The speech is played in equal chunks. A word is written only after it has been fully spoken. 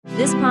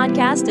This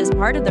podcast is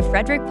part of the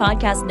Frederick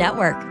Podcast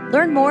Network.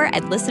 Learn more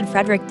at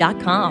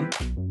listenfrederick.com.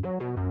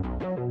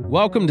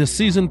 Welcome to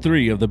Season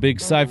 3 of the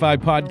Big Sci-Fi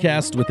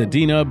Podcast with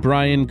Adina,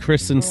 Brian,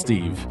 Chris, and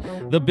Steve.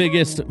 The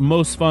biggest,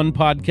 most fun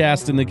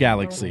podcast in the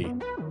galaxy.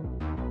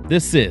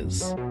 This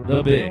is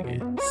the Big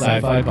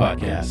Sci-Fi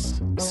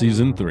Podcast,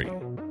 Season 3.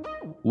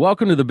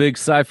 Welcome to the Big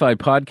Sci-Fi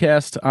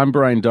Podcast. I'm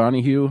Brian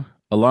Donahue,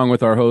 along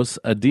with our hosts,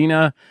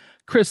 Adina,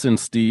 Chris, and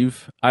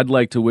Steve. I'd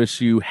like to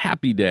wish you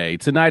happy day.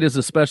 Tonight is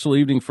a special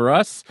evening for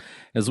us,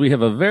 as we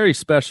have a very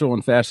special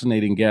and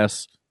fascinating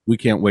guest we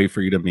can't wait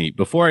for you to meet.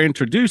 Before I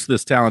introduce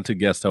this talented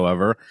guest,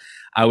 however,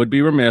 I would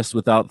be remiss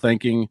without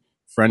thanking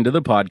friend of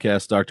the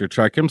podcast, Dr.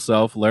 Trek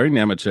himself, Larry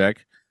Nemechek,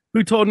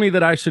 who told me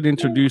that I should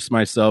introduce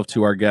myself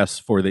to our guests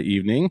for the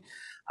evening.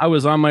 I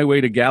was on my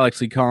way to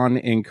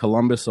GalaxyCon in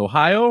Columbus,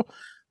 Ohio.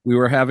 We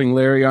were having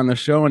Larry on the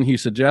show, and he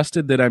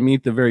suggested that I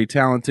meet the very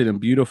talented and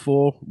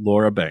beautiful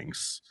Laura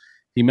Banks.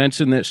 He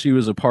mentioned that she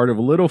was a part of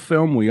a little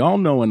film we all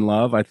know and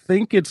love. I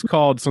think it's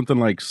called something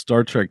like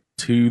Star Trek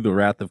II, The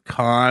Wrath of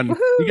Khan.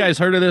 Woohoo! You guys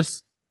heard of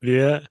this?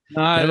 Yeah.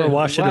 Never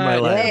watched it in my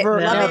life. Never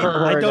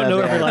I don't know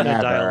every line of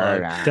never.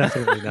 dialogue.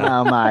 Definitely not.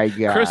 Oh my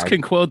God. Chris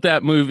can quote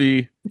that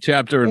movie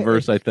chapter and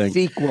verse, I think.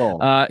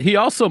 Sequel. He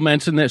also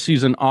mentioned that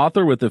she's an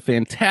author with a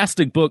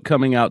fantastic book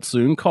coming out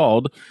soon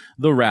called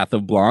The Wrath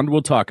of Blonde.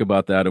 We'll talk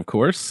about that, of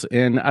course.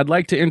 And I'd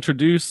like to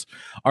introduce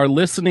our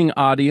listening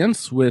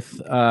audience with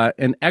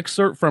an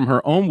excerpt from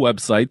her own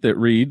website that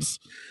reads,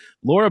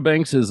 Laura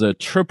Banks is a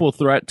triple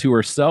threat to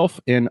herself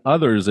and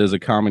others as a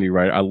comedy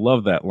writer. I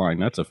love that line.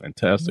 That's a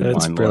fantastic line.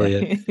 That's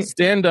brilliant.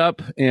 Stand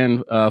up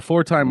and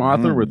four-time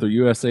author with the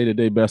USA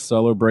Today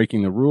bestseller,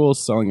 Breaking the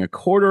Rules, selling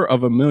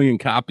 250,000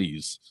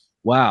 copies.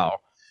 Wow.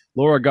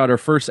 Laura got her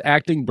first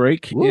acting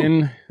break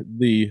in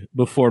the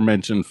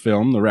before-mentioned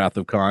film, The Wrath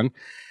of Khan.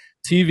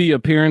 TV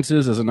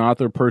appearances as an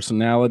author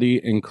personality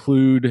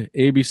include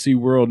ABC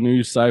World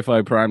News,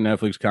 Sci-Fi Prime,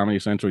 Netflix, Comedy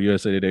Central,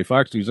 USA Today,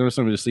 Fox News,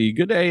 MSNBC,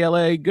 Good Day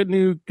LA, Good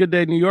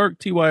Day New York,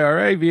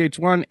 TYRA,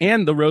 VH1,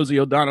 and The Rosie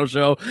O'Donnell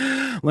Show.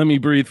 Let me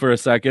breathe for a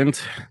second.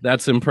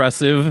 That's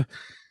impressive.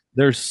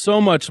 There's so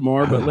much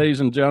more, but ladies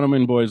and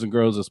gentlemen, boys and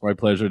girls, it's my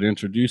pleasure to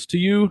introduce to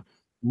you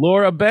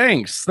Laura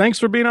Banks. Thanks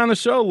for being on the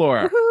show,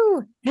 Laura.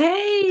 Woohoo.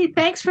 Hey,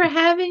 thanks for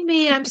having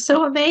me. I'm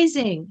so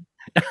amazing.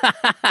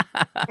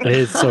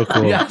 It's so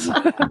cool. Yes.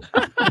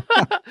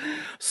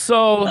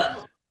 So,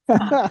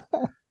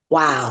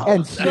 Wow.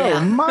 And so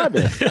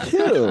modest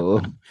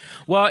too.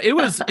 well, it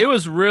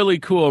was really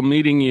cool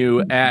meeting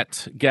you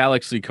at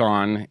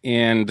GalaxyCon,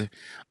 and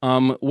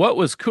what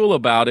was cool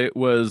about it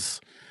was,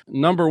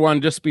 number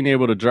one, just being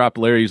able to drop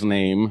Larry's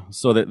name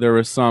so that there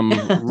was some,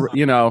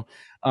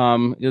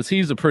 because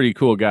he's a pretty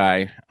cool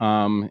guy,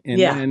 and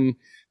then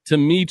to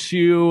meet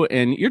you,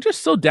 and you're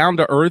just so down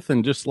to earth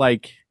and just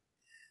like,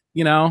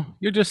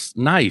 you're just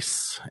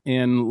nice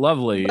and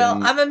lovely. Well,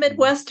 and, I'm a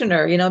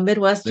Midwesterner.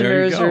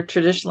 Midwesterners are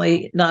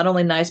traditionally not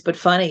only nice but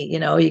funny. You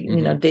know,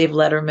 Dave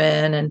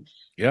Letterman and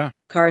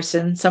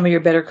Carson. Some of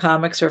your better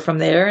comics are from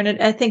there, and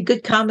I think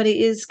good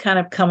comedy is kind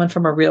of coming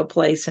from a real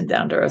place and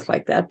down to earth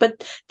like that.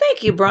 But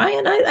thank you,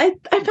 Brian. I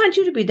found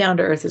you to be down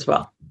to earth as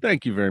well.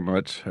 Thank you very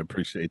much. I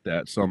appreciate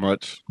that so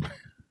much.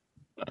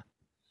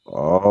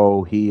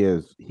 Oh, he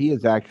is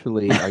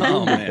actually.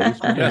 Oh, man.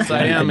 Yes,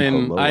 I am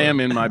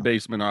in my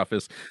basement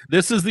office.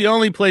 This is the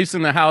only place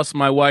in the house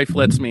my wife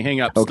lets me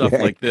hang up stuff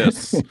like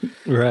this.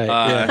 Right.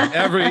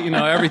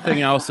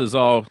 Everything else is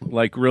all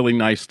like really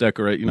nice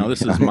decorate.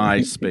 This is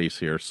my space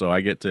here, so I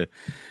get to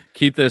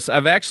keep this.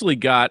 I've actually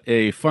got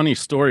a funny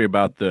story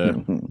about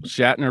the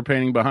Shatner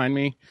painting behind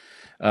me.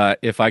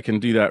 If I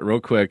can do that real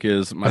quick,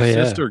 is my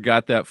sister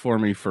got that for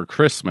me for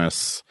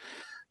Christmas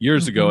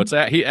years ago. It's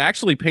he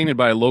actually painted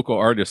by a local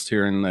artist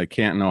here in the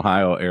Canton,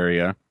 Ohio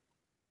area.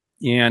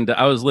 And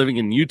I was living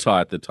in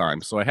Utah at the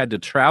time, so I had to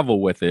travel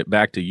with it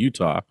back to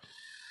Utah,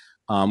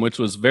 which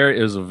was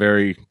a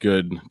very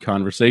good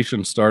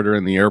conversation starter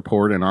in the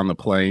airport and on the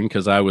plane,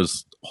 because I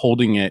was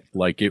holding it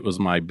like it was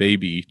my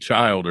baby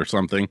child or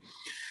something.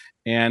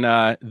 And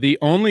the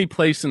only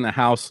place in the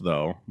house,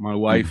 though, my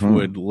wife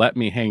would let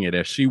me hang it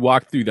as she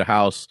walked through the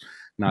house,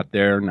 not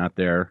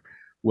there,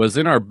 was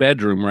in our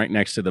bedroom right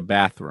next to the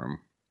bathroom.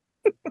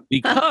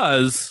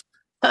 Because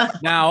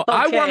now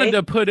I wanted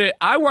to put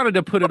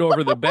it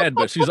over the bed,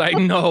 but she's like,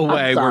 no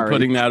way we're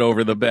putting that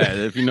over the bed,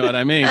 if you know what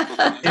I mean.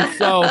 And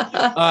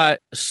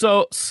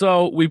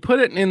so we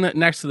put it in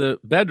next to the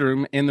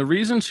bedroom, and the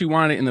reason she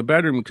wanted it in the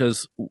bedroom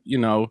because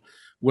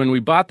when we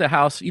bought the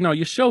house,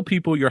 you show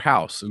people your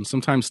house and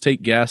sometimes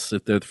take guests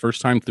if they're the first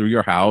time through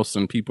your house,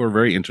 and people are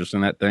very interested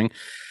in that thing.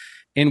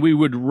 And we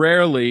would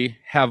rarely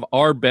have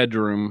our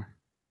bedroom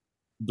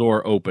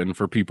door open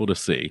for people to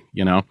see,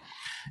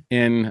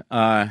 And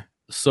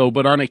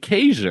but on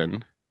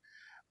occasion,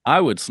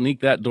 I would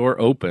sneak that door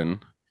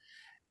open.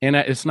 And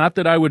it's not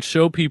that I would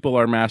show people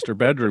our master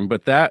bedroom,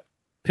 but that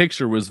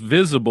picture was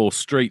visible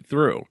straight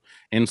through.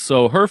 And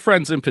so her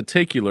friends in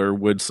particular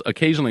would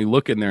occasionally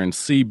look in there and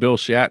see Bill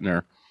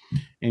Shatner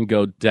and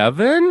go,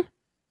 Devin?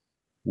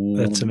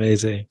 That's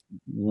amazing.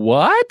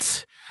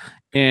 What?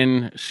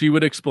 And she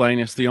would explain,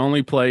 it's the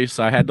only place.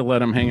 I had to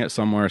let him hang it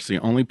somewhere. It's the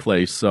only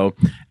place. So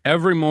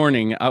every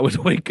morning I would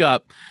wake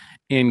up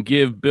and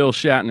give Bill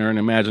Shatner an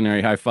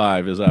imaginary high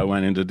five as I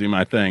went in to do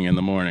my thing in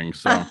the morning.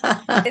 So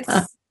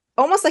it's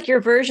almost like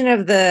your version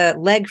of the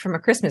leg from A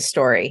Christmas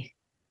Story.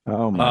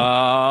 Oh my!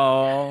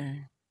 Oh,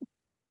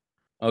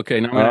 okay.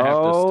 Now I'm gonna have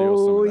to steal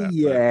some of that.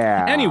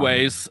 Yeah. But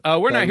anyways,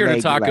 we're not here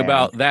to talk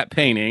about that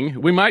painting.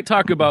 We might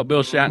talk about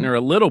Bill Shatner a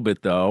little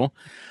bit, though.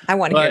 I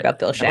want to hear about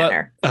Bill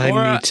Shatner.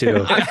 Laura, me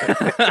too.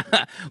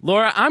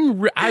 Laura,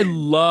 I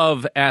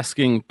love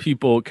asking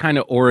people kind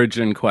of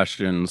origin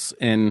questions.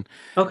 And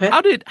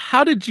how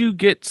did you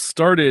get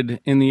started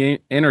in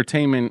the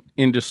entertainment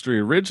industry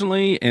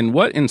originally, and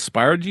what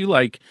inspired you?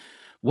 Like,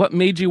 what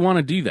made you want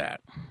to do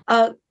that?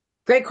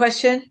 Great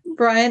question,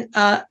 Brian.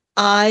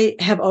 I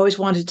have always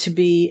wanted to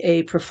be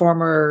a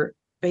performer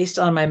based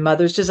on my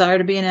mother's desire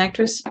to be an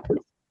actress.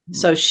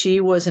 So she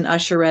was an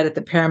usherette at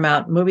the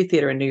Paramount movie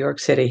theater in New York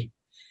City.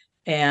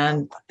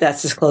 And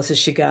that's as close as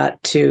she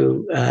got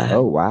to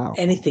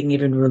anything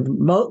even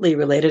remotely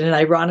related. And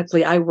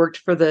ironically, I worked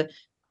for the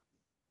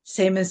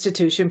same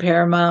institution,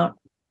 Paramount,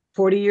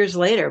 40 years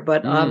later,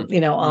 but on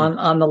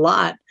the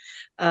lot.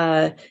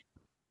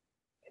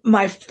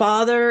 My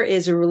father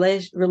is a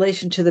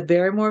relation to the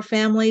Barrymore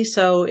family,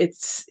 so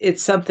it's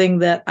something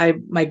that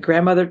my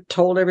grandmother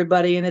told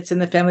everybody, and it's in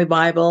the family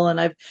Bible.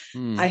 And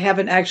I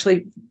haven't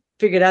actually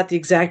figured out the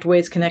exact way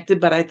it's connected,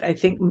 but I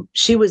think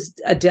she was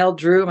Adele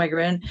Drew, my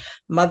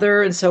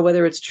grandmother, and so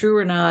whether it's true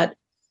or not,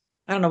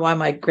 I don't know why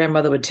my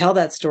grandmother would tell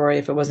that story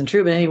if it wasn't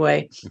true. But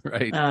anyway,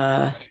 right.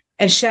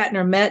 And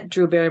Shatner met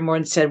Drew Barrymore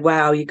and said,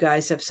 "Wow, you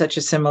guys have such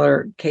a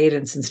similar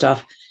cadence and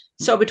stuff."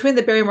 So between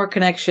the Barrymore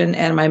connection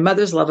and my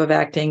mother's love of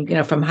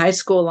acting, from high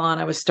school on,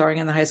 I was starring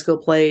in the high school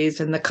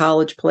plays and the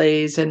college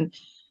plays, and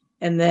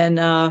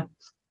then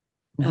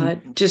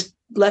just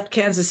left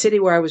Kansas City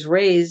where I was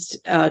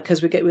raised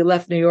because we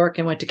left New York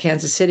and went to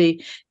Kansas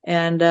City,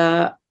 and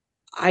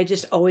I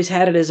just always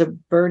had it as a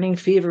burning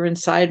fever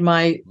inside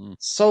my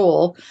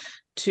soul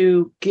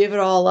to give it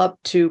all up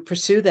to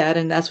pursue that,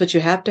 and that's what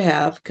you have to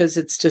have because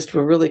it's just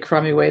a really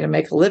crummy way to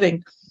make a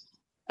living.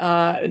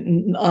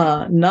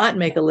 Not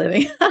make a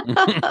living,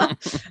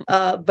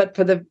 but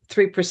for the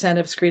 3%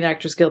 of Screen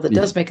Actors Guild that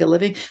does make a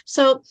living.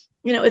 So,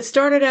 it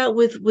started out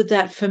with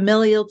that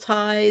familial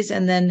ties,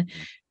 and then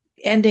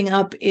ending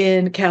up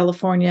in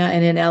California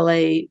and in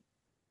LA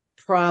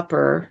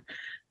proper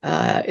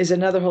is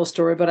another whole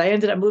story. But I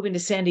ended up moving to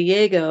San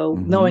Diego,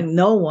 knowing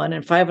no one,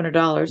 and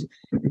 $500.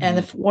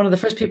 And one of the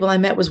first people I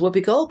met was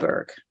Whoopi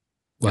Goldberg.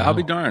 Wow. I'll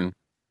be darned.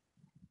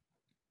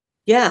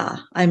 Yeah,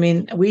 I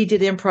mean, we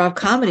did improv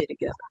comedy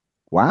together.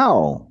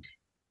 Wow.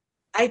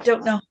 I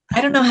don't know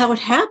how it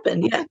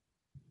happened. Yeah,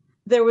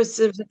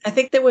 I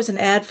think there was an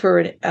ad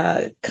for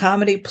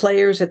comedy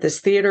players at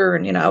this theater,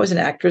 and I was an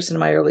actress in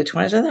my early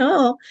 20s. I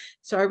thought,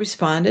 so I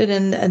responded,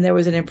 and there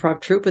was an improv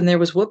troupe, and there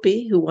was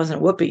Whoopi, who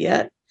wasn't Whoopi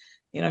yet.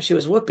 She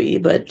was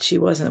Whoopi, but she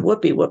wasn't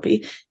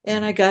Whoopi.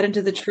 And I got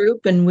into the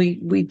troupe, and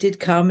we did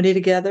comedy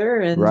together,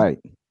 and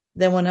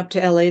then went up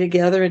to LA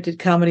together and did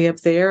comedy up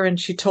there. And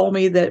she told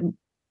me that.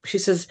 She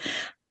says,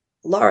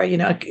 Laura,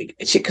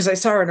 because I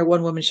saw her in a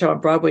one-woman show on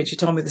Broadway, and she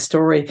told me the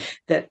story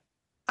that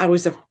I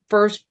was the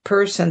first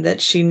person that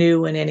she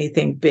knew in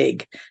anything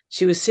big.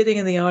 She was sitting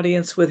in the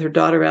audience with her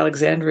daughter,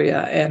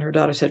 Alexandria, and her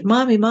daughter said,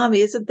 Mommy,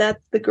 isn't that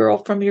the girl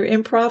from your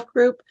improv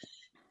group?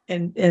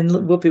 And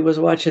Whoopi was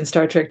watching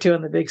Star Trek II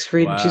on the big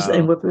screen. Wow.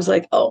 And Whoopi was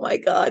like, oh, my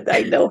God,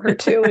 I know her,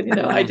 too. And,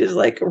 I just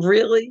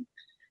really?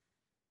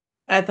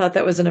 I thought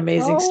that was an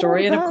amazing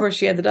story. And, of course,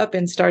 she ended up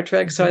in Star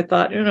Trek. So I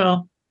thought,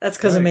 that's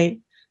because of me.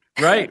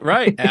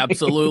 Right.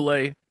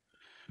 Absolutely.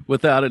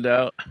 Without a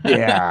doubt.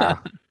 Yeah.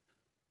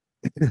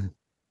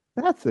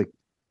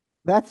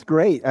 That's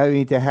great. I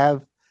mean, to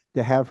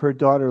have her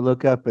daughter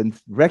look up and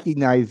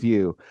recognize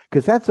you,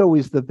 because that's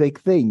always the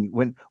big thing.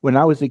 When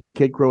I was a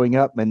kid growing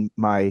up, and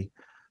my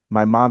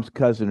mom's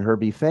cousin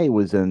Herbie Faye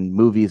was in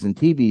movies and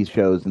TV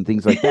shows and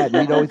things like that,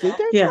 and we'd always say,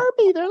 "There's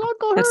Herbie, there's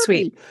Uncle Herbie." That's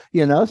sweet.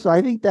 So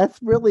I think that's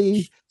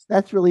really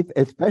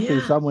especially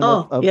someone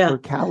of her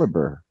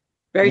caliber.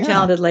 Very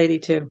talented lady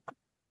too.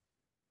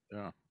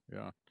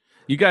 Yeah.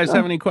 You guys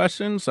have any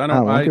questions? I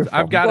don't.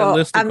 I've got a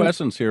list of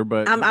questions here,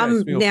 but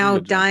I'm now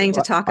dying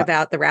to talk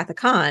about the Wrath of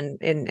Khan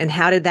and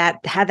how did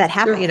that happen?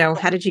 Sure.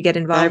 How did you get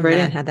involved in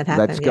that? How did that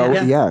happen? Let's go.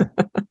 Yeah.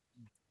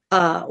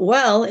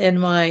 Well, in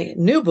my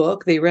new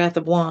book, The Wrath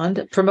of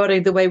Blonde,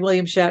 promoting the way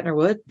William Shatner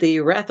would, The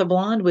Wrath of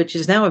Blonde, which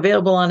is now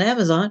available on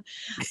Amazon,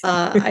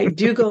 I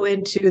do go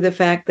into the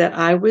fact that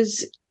I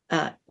was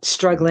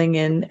struggling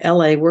in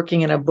LA,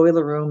 working in a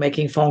boiler room,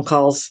 making phone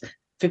calls,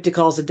 50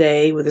 calls a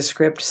day with a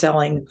script,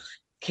 selling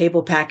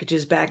cable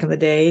packages back in the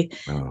day.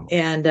 Oh.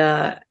 And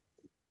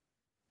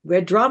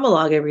read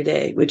Dramalog every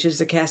day, which is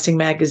a casting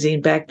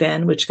magazine back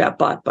then, which got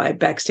bought by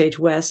Backstage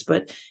West,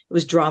 but it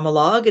was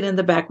Dramalog. And in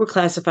the back were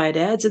classified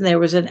ads. And there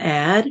was an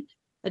ad,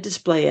 a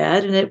display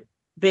ad, and it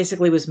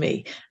basically was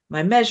me.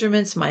 My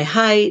measurements, my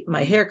height,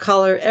 my hair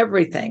color,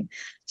 everything.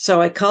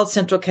 So I called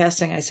Central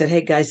Casting. I said,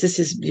 "Hey guys, this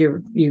is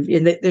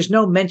there's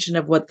no mention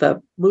of what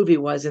the movie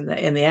was in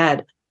the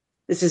ad.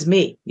 This is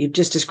me. You've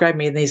just described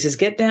me." And he says,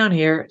 "Get down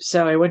here."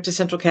 So I went to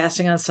Central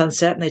Casting on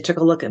Sunset, and they took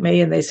a look at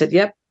me, and they said,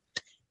 "Yep,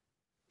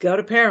 go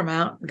to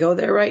Paramount. Go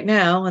there right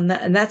now." And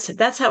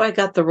that's how I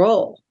got the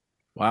role.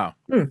 Wow.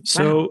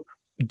 So,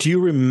 do you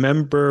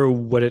remember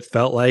what it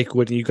felt like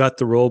when you got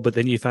the role, but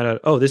then you found out,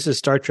 oh, this is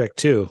Star Trek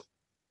too?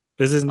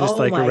 This isn't just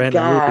like a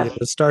random movie.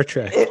 It's Star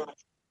Trek.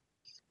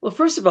 Well,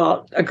 first of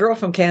all, a girl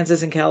from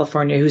Kansas and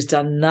California who's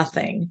done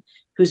nothing,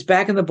 who's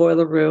back in the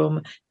boiler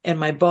room, and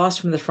my boss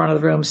from the front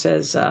of the room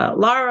says,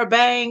 "Lara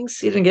Bangs."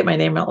 He didn't get my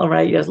name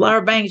right. He goes,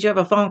 "Lara Bangs, you have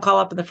a phone call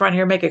up in the front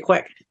here. Make it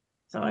quick."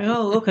 So I'm like,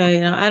 "Oh,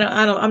 okay."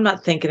 I'm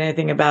not thinking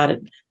anything about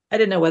it. I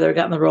didn't know whether I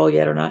got in the role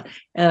yet or not.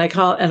 And I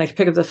call and I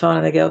pick up the phone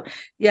and they go,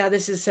 "Yeah,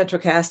 this is Central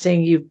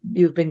Casting.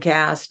 You've been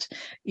cast.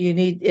 You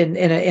need in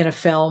a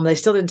film." They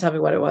still didn't tell me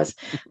what it was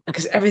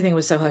because everything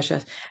was so hush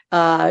hush.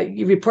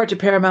 "You report to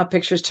Paramount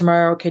Pictures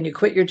tomorrow. Can you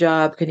quit your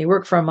job? Can you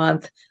work for a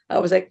month?" I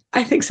was like,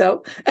 "I think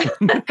so."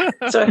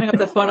 So I hung up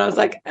the phone. I was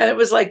like, and it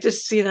was like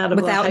just seen out of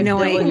without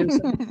knowing.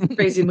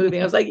 Crazy movie.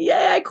 I was like,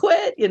 "Yeah, I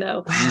quit."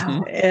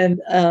 Wow.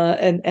 And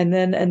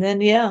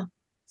then yeah.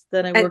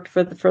 Then I worked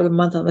for the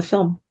month on the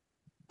film.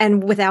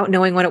 And without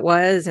knowing what it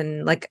was,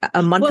 and like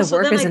a month of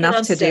work is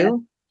enough to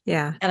do.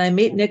 Yeah. And I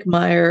meet Nick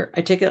Meyer.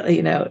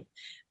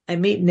 I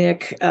meet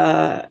Nick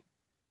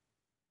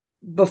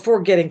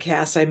before getting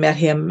cast. I met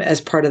him as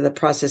part of the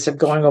process of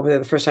going over there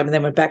the first time, and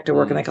then went back to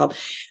work. And I called.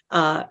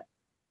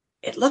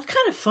 It looked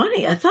kind of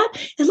funny. I thought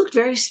it looked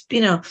very,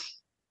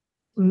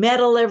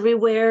 metal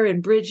everywhere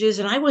and bridges.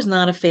 And I was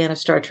not a fan of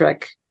Star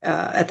Trek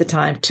at the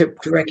time to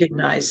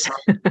recognize.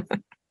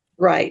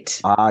 Right.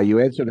 You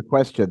answered the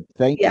question.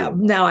 Thank you. Yeah.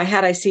 Now,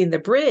 had I seen the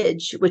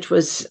bridge, which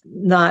was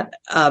not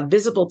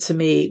visible to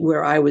me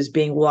where I was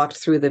being walked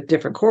through the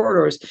different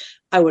corridors,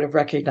 I would have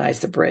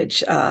recognized the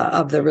bridge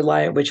of the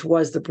Reliant, which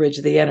was the bridge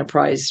of the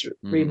Enterprise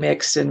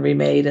remixed and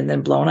remade and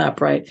then blown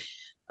up. Right.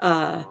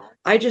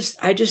 I just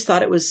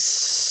thought it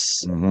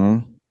was.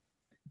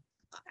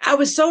 I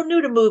was so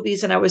new to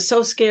movies, and I was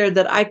so scared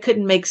that I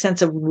couldn't make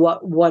sense of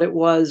what it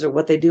was or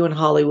what they do in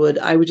Hollywood.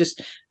 I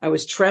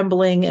was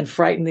trembling and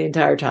frightened the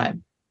entire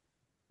time.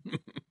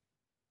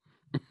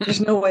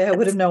 There's no way I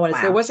would have known it.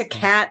 Wow. There was a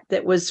cat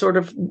that was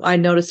I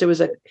noticed there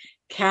was a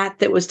cat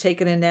that was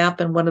taking a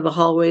nap in one of the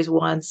hallways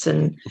once.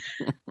 And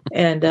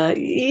I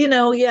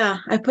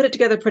put it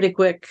together pretty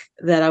quick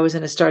that I was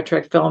in a Star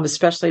Trek film,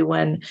 especially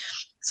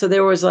so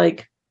there was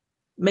like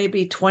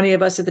maybe 20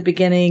 of us at the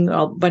beginning,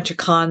 a bunch of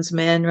cons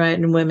men, right,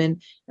 and women,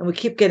 and we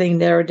keep getting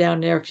narrowed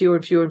down, fewer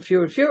and fewer and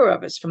fewer and fewer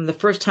of us from the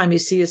first time you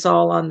see us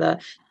all on the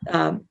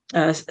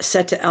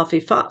set to Alfie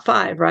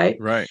 5, right?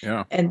 Right,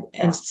 yeah.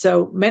 And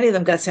so many of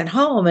them got sent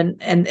home,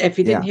 and if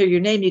you didn't hear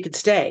your name, you could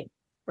stay,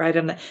 right?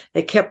 And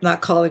they kept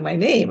not calling my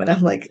name, and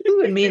I'm like,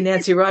 ooh, and me and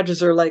Nancy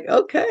Rogers are like,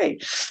 okay.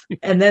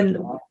 And then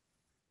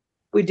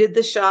we did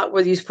the shot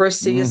where you first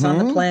see us on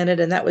the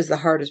planet, and that was the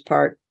hardest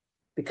part.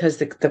 Because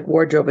the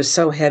wardrobe was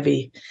so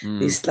heavy,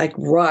 these I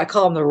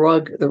call them the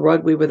rug.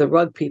 We were the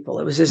rug people.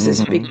 It was just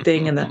this big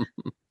thing, and the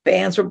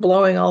fans were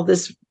blowing all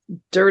this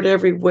dirt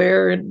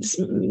everywhere. And it's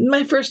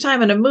my first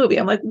time in a movie.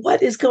 I'm like,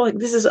 what is going?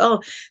 This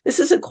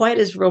isn't quite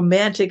as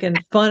romantic and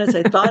fun as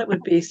I thought it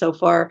would be so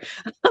far.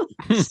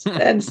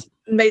 And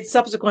made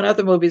subsequent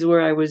other movies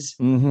where I was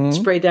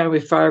sprayed down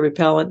with fire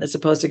repellent as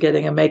opposed to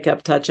getting a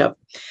makeup touch up.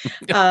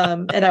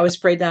 And I was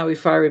sprayed down with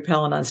fire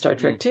repellent on Star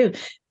Trek too.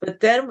 But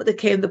then there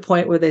came the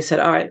point where they said,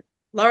 "All right,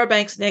 Lara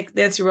Banks, Nick,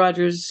 Nancy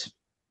Rogers,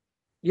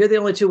 you're the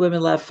only two women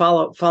left.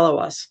 Follow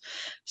us."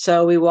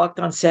 So we walked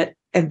on set,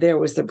 and there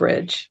was the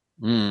bridge.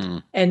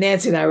 And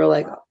Nancy and I were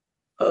like,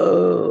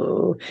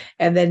 "Oh!"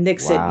 And then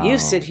Nick said, "You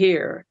sit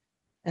here."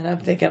 And I'm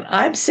thinking,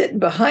 I'm sitting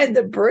behind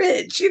the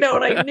bridge, and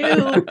I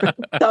knew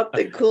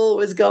something cool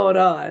was going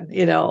on.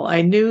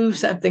 I knew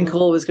something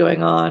cool was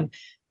going on,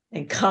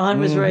 and Khan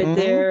was right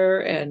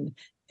there, and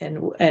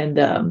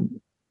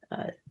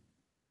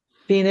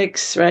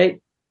Phoenix,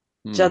 right?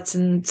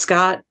 Judson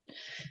Scott,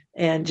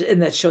 and in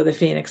that show, The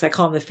Phoenix. I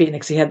call him The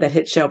Phoenix. He had that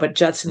hit show, but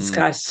Judson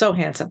Scott, so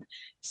handsome.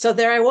 So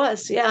there I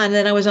was, and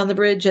then I was on the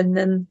bridge, and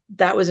then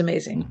that was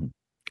amazing.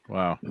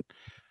 Wow,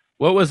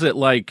 what was it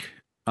like?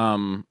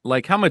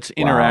 How much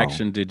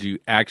interaction did you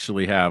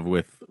actually have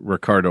with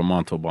Ricardo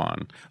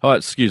Montalban? Oh,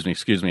 excuse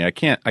me. I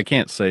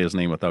can't say his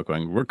name without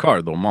going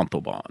Ricardo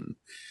Montalban.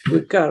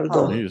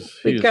 Ricardo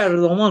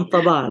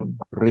Montalban.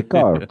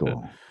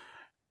 Ricardo.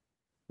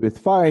 With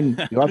fine,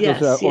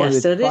 yes,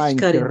 a rich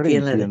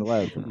Corinthian.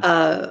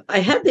 I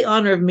had the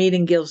honor of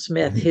meeting Gil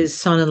Smith, his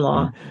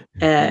son-in-law,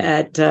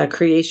 at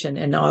Creation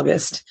in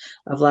August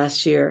of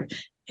last year.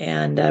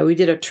 And we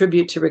did a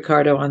tribute to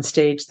Ricardo on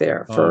stage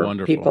there for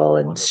people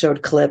and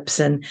showed clips.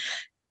 And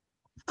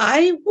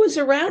I was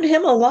around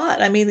him a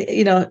lot. I mean,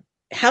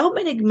 how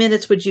many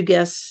minutes would you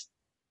guess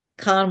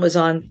Khan was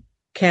on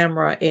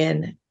camera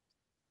in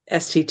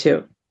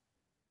ST2?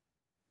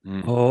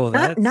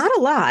 Not a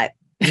lot.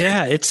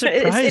 Yeah, it's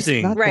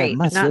surprising. It's right.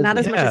 Not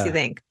as much as you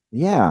think.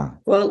 Yeah.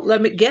 Well,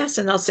 let me guess,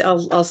 and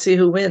I'll see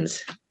who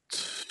wins.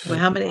 Well,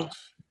 how many?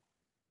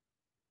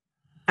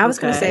 I was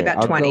going to say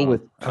about 20. I'll go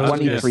with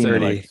 23,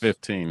 like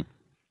 15.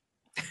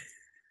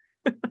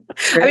 I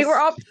mean, we're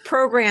all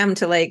programmed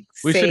to like.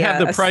 We should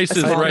have the Price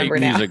is Right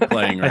music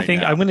playing right now. I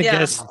think I'm going to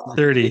guess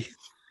 30.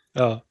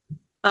 Oh.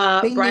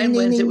 Brian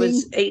wins. It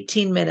was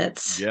 18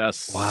 minutes.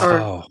 Yes.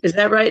 Wow. Or, is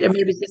that right? Or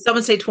maybe did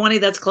someone say 20?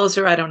 That's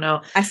closer. I don't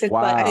know. I said,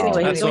 wow.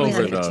 Anyway, that's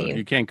over though.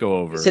 You can't go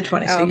over. You said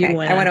 20, so you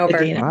win. I went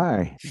over.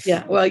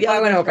 Yeah. Well, yeah,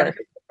 I went over.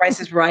 Price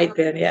is Right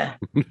then. Yeah.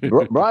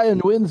 Brian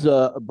wins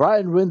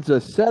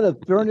a set of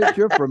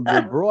furniture from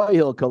the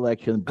Broyhill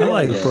collection. I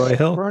like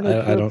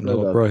Broyhill. I don't know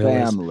what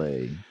Broyhill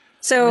family.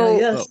 So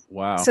yes.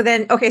 Wow. So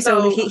then, okay,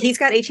 so he's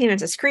got 18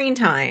 minutes of screen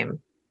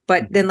time,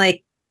 but then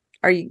like,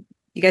 are you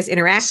guys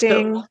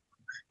interacting?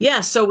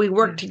 So we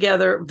worked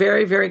together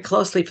very, very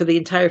closely for the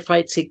entire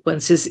fight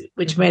sequences,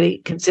 which many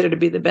consider to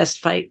be the best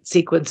fight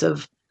sequence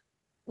of,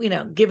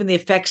 given the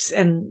effects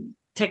and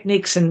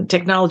techniques and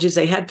technologies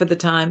they had for the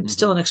time.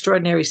 Still an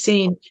extraordinary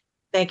scene.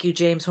 Thank you,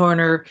 James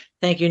Horner.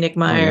 Thank you, Nick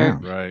Meyer.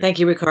 Right. Thank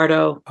you,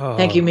 Ricardo.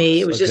 Thank you,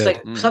 me. It was just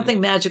like something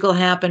magical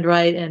happened,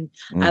 right? And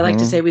I like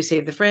to say we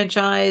saved the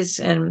franchise,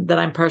 and that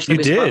I'm partially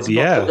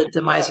responsible for the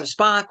demise of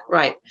Spock.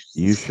 Right.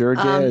 You sure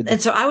did.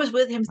 And so I was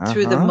with him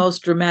through the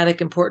most dramatic,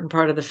 important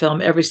part of the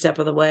film, every step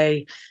of the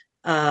way.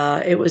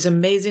 It was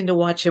amazing to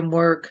watch him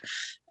work,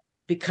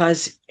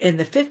 because in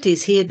the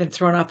 50s, he had been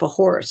thrown off a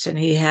horse and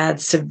he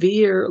had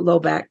severe low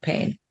back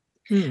pain.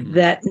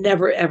 That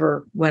never,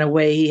 ever went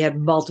away. He had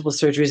multiple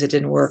surgeries that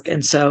didn't work.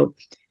 And so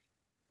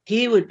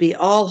he would be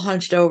all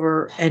hunched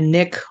over, and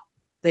Nick,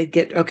 they'd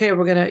get, okay,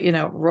 we're going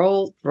to,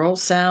 roll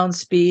sound,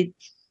 speed.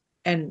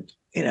 And,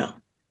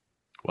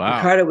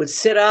 Ricardo would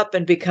sit up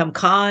and become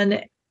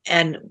Khan,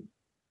 and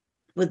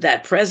with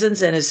that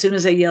presence. And as soon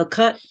as they yell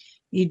cut,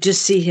 you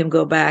just see him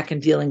go back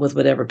and dealing with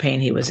whatever pain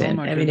he was in.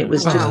 I mean, it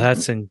was just.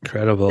 That's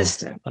incredible.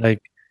 Distant.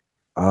 Like,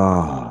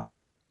 because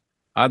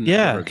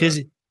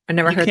I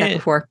never heard that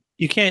before.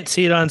 You can't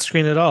see it on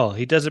screen at all.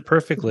 He does it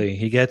perfectly.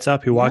 He gets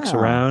up, he walks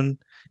around,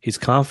 he's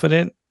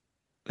confident.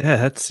 Yeah,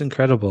 that's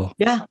incredible.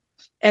 Yeah.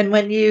 And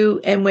when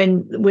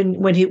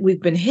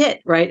we've been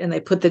hit, right, and they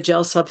put the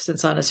gel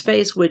substance on his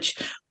face, which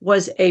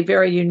was a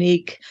very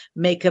unique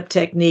makeup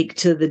technique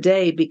to the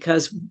day,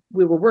 because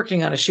we were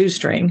working on a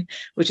shoestring,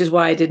 which is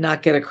why I did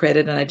not get a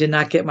credit, and I did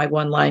not get my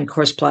one line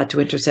course plot to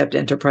intercept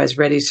Enterprise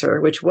ready,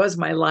 sir, which was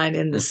my line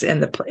in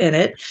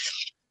it.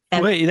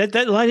 And wait,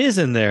 that line is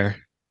in there.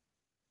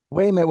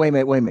 Wait a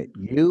minute.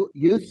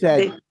 You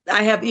said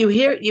you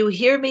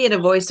hear me in a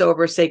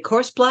voiceover say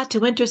course plot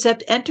to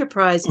intercept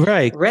Enterprise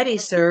ready,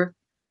 sir.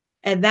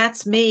 And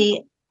that's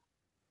me.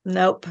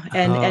 Nope.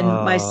 And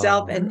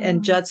myself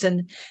and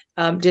Judson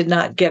did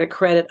not get a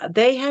credit.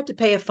 They had to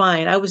pay a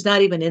fine. I was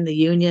not even in the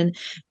union,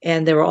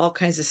 and there were all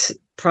kinds of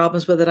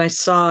problems with it. I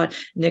saw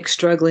Nick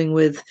struggling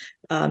with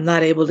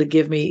not able to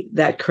give me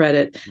that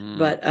credit.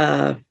 But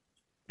I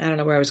don't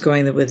know where I was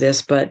going with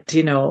this, but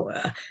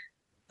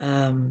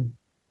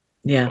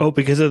yeah. Oh,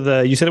 because of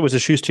you said it was a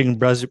shoestring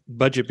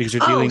budget because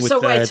you're dealing with the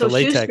latex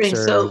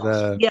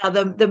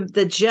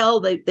the gel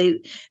they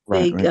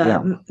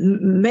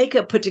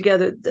makeup put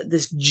together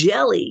this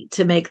jelly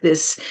to make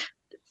this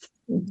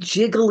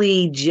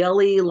jiggly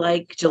jelly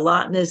like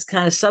gelatinous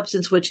kind of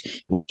substance,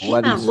 which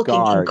came out looking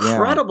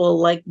incredible,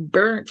 like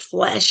burnt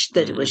flesh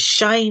that was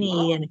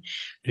shiny and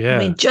I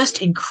mean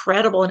just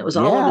incredible, and it was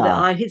all over the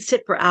eye. He'd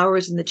sit for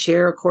hours in the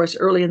chair, of course,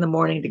 early in the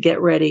morning to get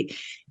ready,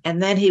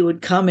 and then he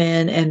would come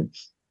in and.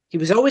 He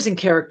was always in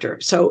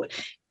character, so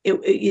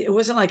it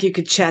wasn't like you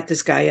could chat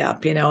this guy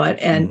up,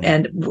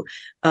 And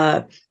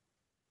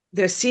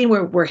the scene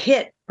where we're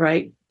hit,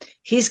 right?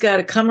 He's got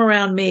to come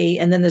around me,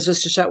 and then there's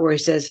just a shot where he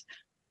says,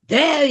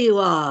 "There you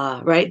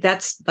are," right?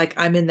 That's like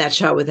I'm in that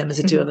shot with him as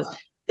the two of us.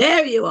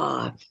 There you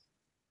are,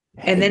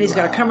 and then he's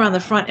got to come around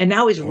the front, and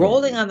now he's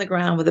rolling on the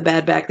ground with a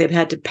bad back. They've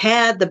had to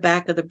pad the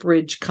back of the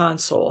bridge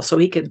console so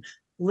he can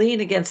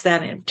lean against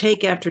that and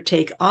take after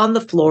take on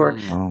the floor,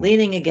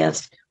 leaning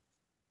against.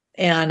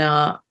 And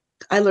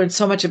I learned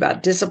so much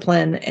about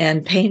discipline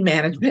and pain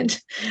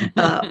management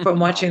from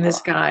watching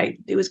this guy.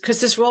 It was because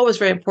this role was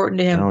very important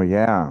to him. Oh,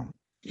 yeah.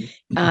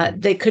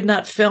 They could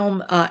not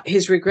film.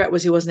 His regret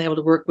was he wasn't able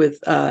to work with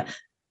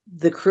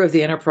the crew of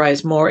the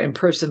Enterprise more in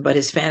person, but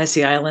his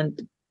Fantasy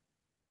Island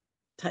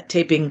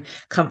taping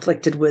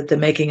conflicted with the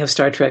making of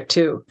Star Trek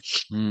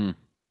II.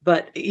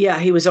 But yeah,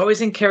 he was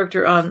always in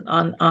character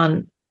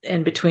on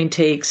in between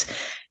takes.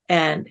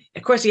 And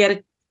of course, he had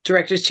a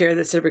director's chair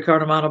that said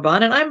Ricardo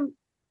Montalban, and I'm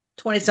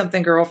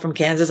 20-something girl from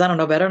Kansas. I don't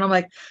know better. And I'm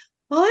like,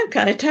 well, I'm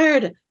kind of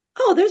tired.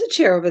 Oh, there's a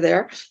chair over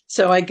there.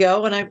 So I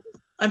go and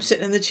I'm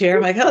sitting in the chair.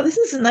 I'm like, oh, this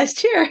is a nice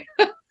chair.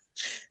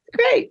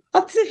 Great.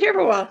 I'll sit here for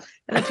a while.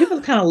 And then people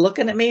are kind of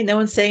looking at me. No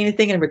one's saying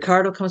anything. And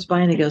Ricardo comes by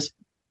and he goes,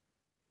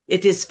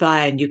 "It is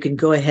fine. You can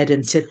go ahead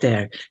and sit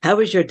there. How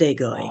is your day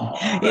going?"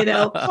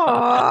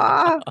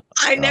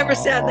 I never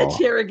sat in that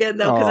chair again,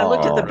 though, because I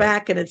looked at the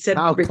back and it said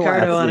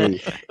Ricardo on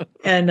it.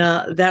 And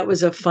that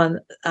was a fun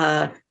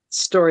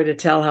story to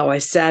tell how I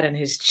sat in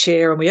his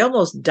chair and we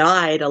almost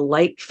died. A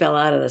light fell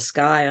out of the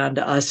sky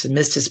onto us and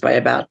missed us by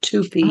about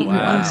 2 feet.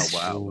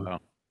 Wow.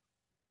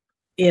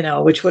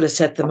 Which would have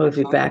set the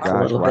movie back a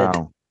little bit.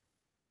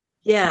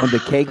 Yeah. One of the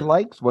keg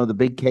likes, one of the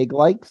big keg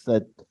likes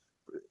that.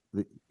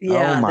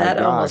 Yeah, that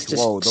almost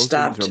just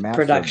stopped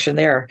production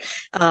there.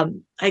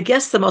 I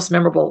guess the most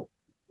memorable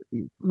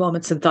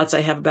moments and thoughts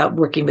I have about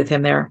working with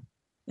him there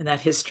in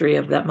that history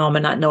of that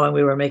moment, not knowing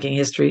we were making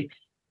history.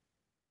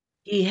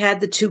 He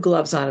had the 2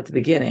 gloves on at the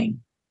beginning,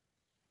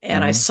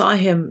 and I saw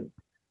him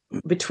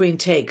between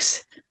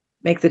takes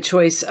make the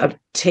choice of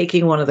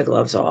taking one of the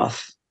gloves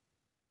off.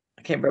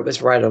 I can't remember if it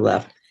was right or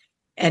left.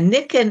 And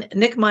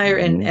Nick Meyer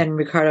and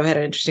Ricardo had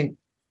an interesting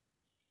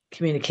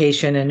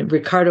communication, and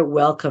Ricardo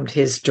welcomed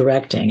his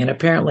directing. And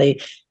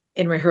apparently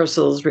in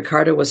rehearsals,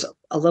 Ricardo was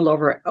a little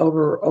over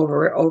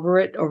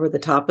the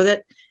top of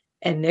it.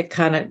 And Nick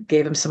kind of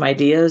gave him some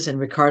ideas, and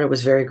Ricardo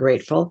was very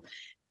grateful.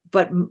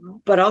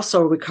 But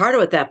also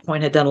Ricardo at that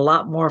point had done a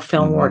lot more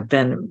film work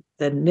than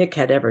Nick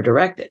had ever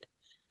directed.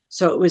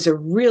 So it was a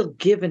real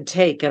give and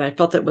take. And I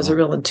felt it was a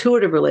real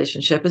intuitive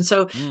relationship. And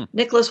so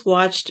Nicholas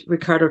watched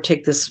Ricardo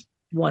take this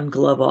one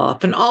glove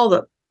off, and all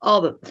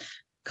the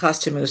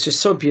costuming was just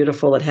so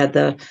beautiful. It had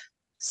the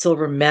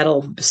silver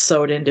metal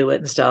sewed into it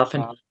and stuff.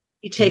 And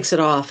he takes it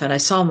off, and I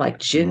saw him like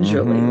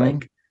gingerly,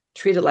 like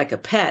treat it like a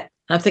pet.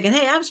 And I'm thinking,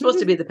 hey, I'm supposed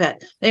to be the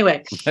pet.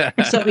 Anyway,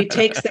 so he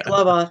takes the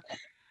glove off,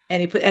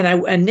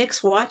 and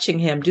Nick's watching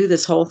him do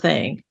this whole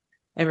thing.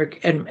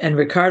 And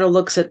Ricardo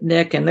looks at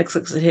Nick, and Nick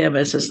looks at him.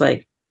 And it's just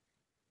like,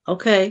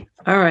 okay,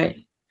 all right,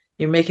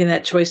 you're making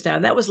that choice now.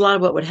 And that was a lot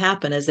of what would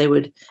happen, is they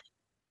would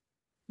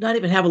not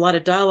even have a lot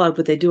of dialogue,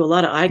 but they do a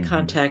lot of eye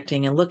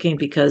contacting and looking,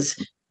 because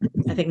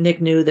I think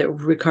Nick knew that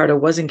Ricardo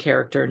was in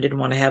character and didn't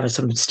want to have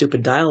some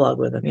stupid dialogue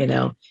with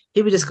him.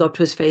 He would just go up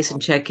to his face and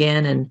check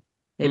in, and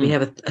maybe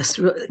have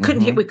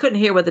we couldn't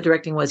hear what the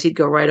directing was. He'd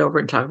go right over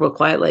and talk real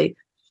quietly.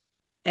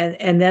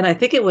 And then I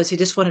think it was, he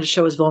just wanted to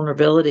show his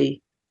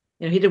vulnerability.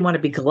 He didn't want to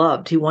be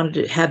gloved. He wanted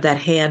to have that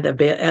hand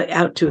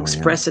out to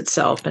express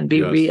itself and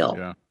be real.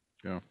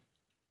 Yeah.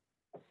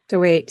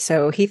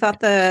 So he thought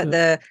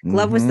the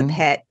glove was the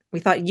pet. We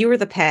thought you were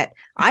the pet.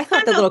 I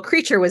thought the little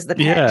creature was the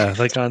pet. Yeah,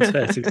 like on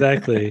set,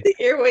 exactly. The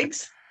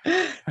earwigs.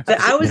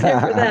 I was there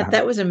for that.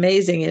 That was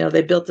amazing.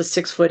 They built the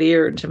 6-foot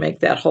ear to make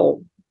that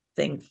whole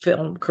thing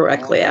film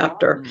correctly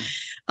after.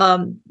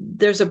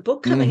 There's a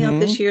book coming out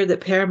this year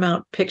that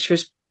Paramount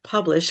Pictures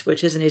published,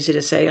 which isn't easy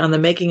to say, on the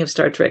making of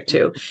Star Trek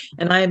II.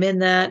 And I am in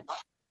that.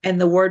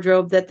 And the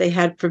wardrobe that they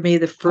had for me,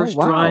 the first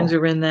drawings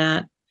are in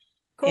that.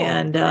 Cool.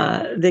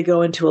 And they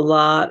go into a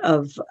lot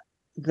of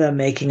the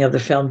making of the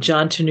film.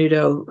 John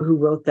Tenuto, who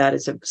wrote that,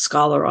 is a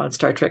scholar on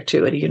Star Trek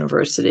II at a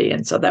university.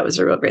 And so that was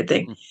a real great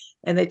thing.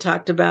 And they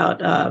talked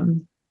about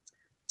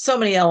so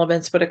many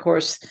elements, but of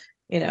course,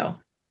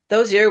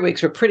 those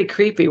earwigs were pretty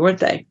creepy, weren't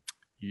they?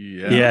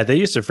 Yeah, they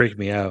used to freak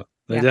me out.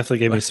 They definitely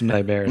gave me some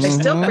nightmares. They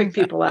still freak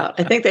people out.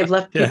 I think they've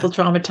left people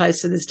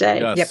traumatized to this day.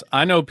 Yes. Yep.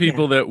 I know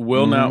people that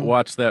will not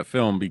watch that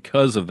film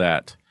because of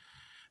that.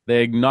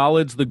 They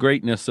acknowledge the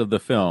greatness of the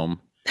film,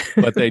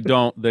 but they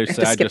don't. They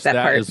say,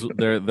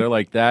 they're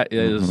like, that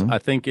is, I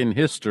think in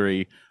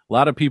history, a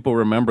lot of people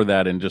remember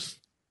that and just.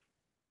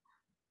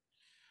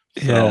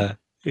 Exactly.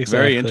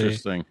 Very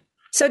interesting.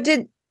 So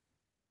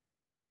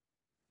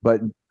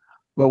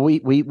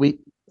we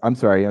I'm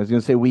sorry. I was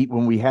going to say,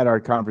 when we had our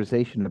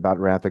conversation about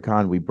Wrath of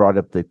Khan, we brought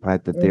up the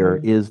fact that there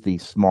is the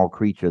small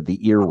creature,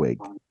 the earwig.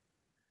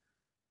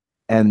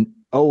 And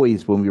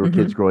always when we were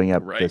kids growing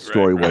up, the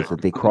story was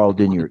that they crawled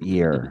in your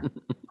ear.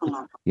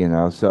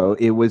 So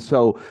it was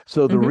so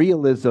the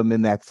realism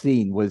in that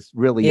scene was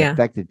really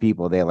affected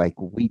people. They're like,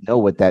 we know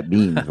what that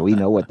means. We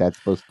know what that's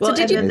supposed to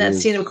mean. Well, and that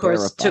scene, of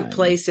course, took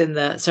place in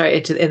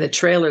the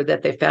trailer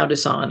that they found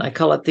us on. I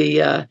call it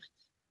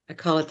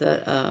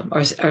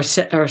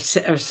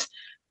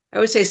I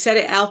would say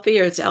Seti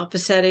Alpha, or it's Alpha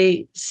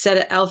Seti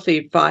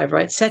Alpha 5,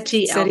 right?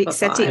 Seti Alpha 5.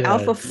 Seti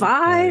Alpha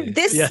 5.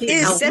 This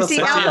is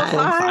Seti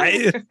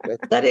Alpha 5.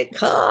 Seti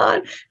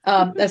Khan.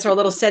 That's our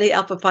little Seti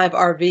Alpha 5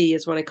 RV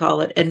is what I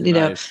call it. And,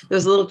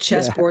 there's a little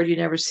chessboard you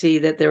never see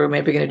that they were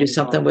maybe going to do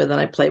something with, and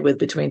I played with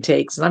between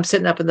takes. And I'm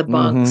sitting up in the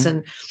bunks,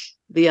 and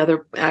the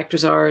other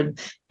actors are,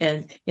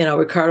 and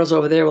Ricardo's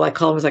over there. Well, I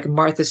call him like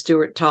Martha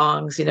Stewart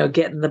Tongs,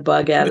 getting the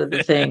bug out of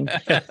the thing.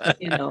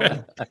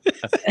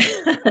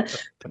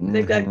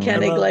 They've got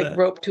Koenig like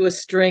roped to a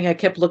string. I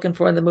kept looking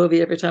for in the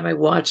movie every time I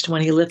watched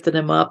when he lifted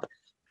him up.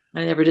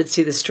 I never did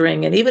see the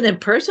string, and even in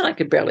person, I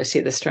could barely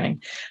see the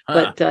string.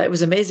 But it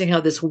was amazing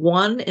how this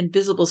one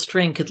invisible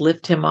string could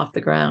lift him off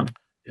the ground.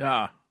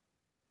 Yeah.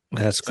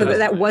 That's cool. So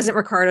that wasn't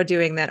Ricardo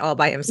doing that all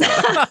by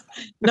himself.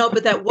 No,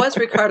 but that was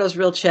Ricardo's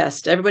real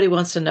chest. Everybody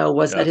wants to know,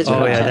 was that his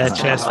real chest?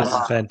 That chest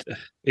was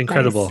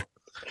incredible.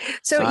 Nice.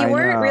 So you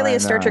weren't really a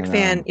Star Trek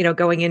fan,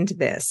 going into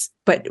this,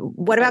 but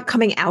what about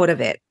coming out of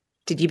it?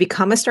 Did you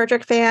become a Star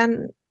Trek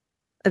fan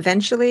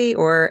eventually,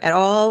 or at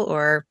all,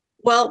 or?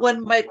 Well,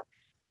 when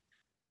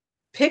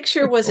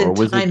picture was in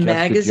Time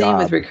magazine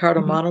with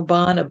Ricardo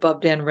Montalban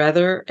above Dan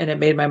Rather, and it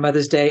made my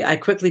mother's day. I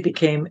quickly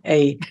became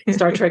a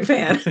Star Trek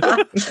fan.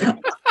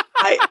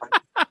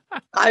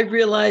 I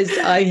realized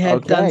I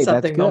had done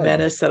something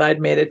momentous, that I'd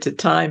made it to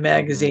Time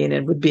magazine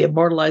and would be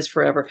immortalized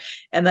forever.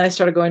 And then I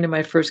started going to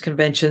my first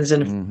conventions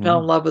and fell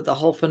in love with the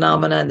whole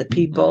phenomena and the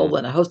people,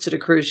 and I hosted a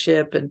cruise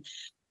ship, and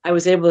I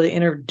was able to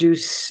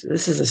introduce,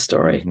 this is a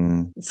story.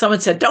 Someone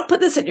said, don't put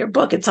this in your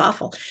book, it's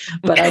awful.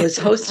 But I was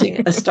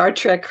hosting a Star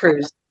Trek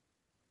cruise.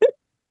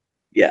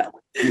 Yeah.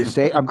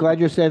 I'm glad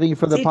you're saving it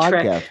for the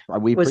podcast.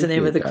 We was the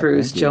name of the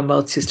cruise Joe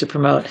Motes used to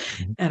promote.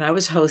 And I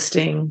was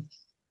hosting,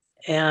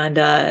 and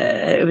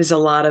it was a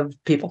lot of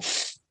people.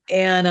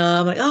 And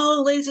I'm like,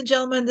 oh, ladies and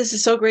gentlemen, this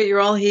is so great. You're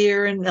all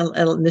here. And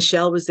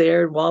Nichelle was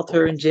there, and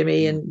Walter and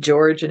Jimmy and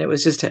George. And it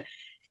was just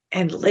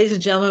and ladies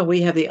and gentlemen,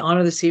 we have the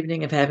honor this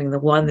evening of having the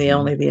one, the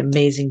only, the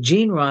amazing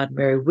Gene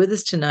Roddenberry with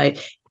us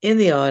tonight in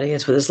the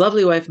audience with his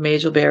lovely wife,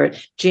 Majel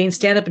Barrett. Gene,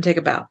 stand up and take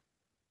a bow.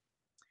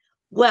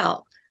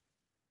 Well,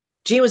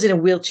 Gene was in a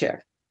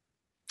wheelchair.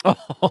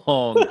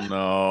 Oh,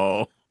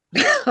 no.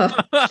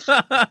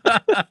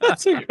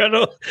 That's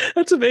incredible.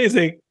 That's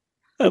amazing.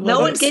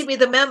 No one gave me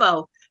the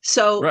memo.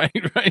 So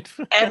right.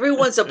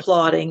 Everyone's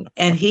applauding,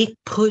 and he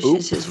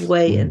pushes his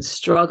way and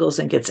struggles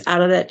and gets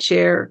out of that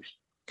chair,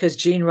 because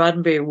Gene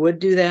Roddenberry would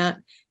do that.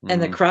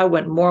 And the crowd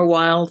went more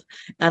wild,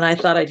 and I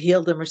thought I'd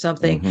healed him or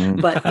something.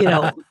 But,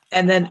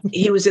 and then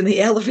he was in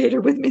the elevator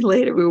with me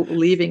later. We were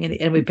leaving,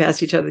 and we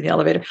passed each other in the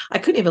elevator. I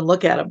couldn't even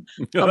look at him.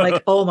 I'm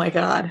like, oh my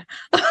God.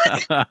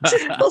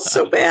 It feels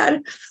so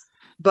bad.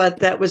 But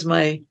that was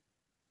my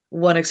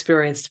one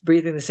experience,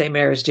 breathing the same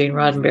air as Gene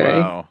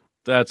Roddenberry. Wow.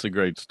 That's a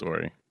great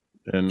story.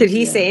 And did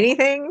he say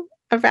anything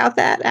about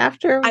that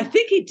after? I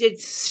think he did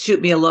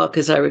shoot me a look,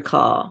 as I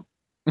recall.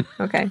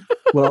 Okay.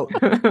 Well,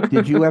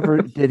 did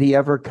he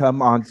ever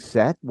come on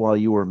set while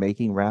you were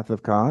making Wrath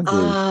of Khan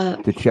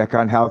to check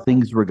on how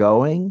things were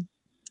going?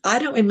 I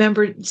don't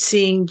remember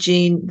seeing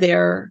Gene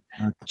there.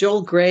 Okay.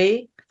 Joel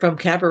Grey from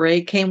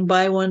Cabaret came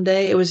by one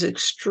day. It was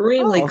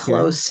extremely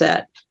close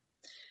set.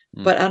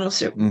 But I don't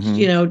see,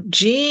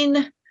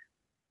 Gene,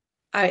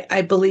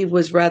 I believe,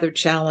 was rather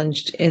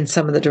challenged in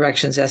some of the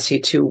directions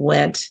SC2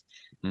 went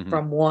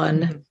from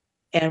one.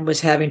 And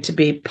was having to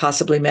be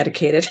possibly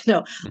medicated.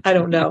 No, I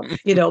don't know.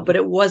 But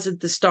it wasn't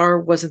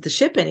the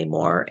ship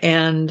anymore.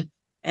 And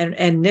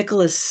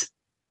Nicholas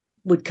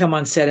would come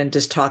on set and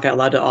just talk out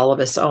loud to all of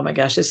us. Oh my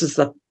gosh, this is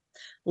the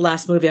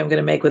last movie I'm going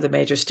to make with a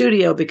major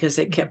studio, because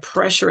they kept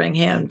pressuring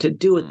him to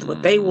do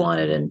what they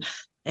wanted. And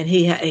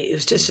it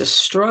was just a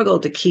struggle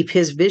to keep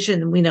his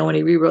vision. We know when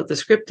he rewrote the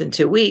script in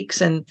 2 weeks,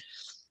 and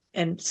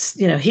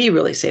he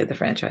really saved the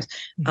franchise.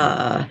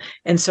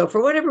 And so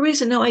for whatever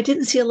reason, no, I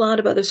didn't see a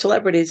lot of other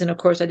celebrities. And of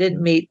course I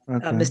didn't meet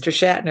Mr.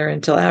 Shatner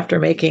until after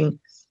making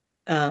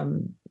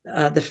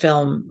the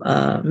film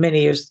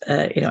many years,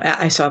 I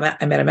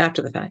met him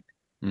after the fact.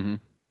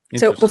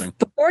 So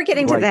before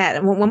getting to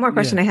that, one more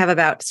question I have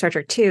about Star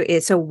Trek 2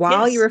 is, so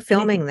while you were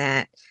filming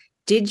that,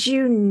 did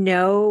you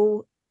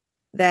know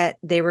that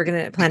they were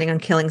planning on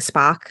killing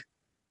Spock?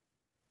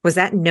 Was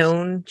that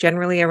known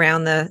generally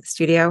around the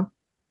studio?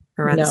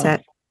 Around the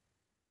set?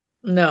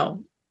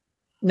 No.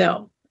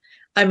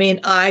 I mean,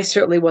 I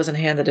certainly wasn't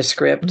handed a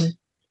script.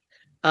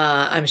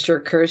 I'm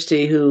sure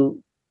Kirsty,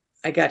 who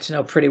I got to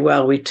know pretty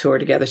well, we toured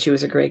together. She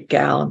was a great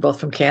gal, and both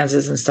from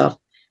Kansas and stuff.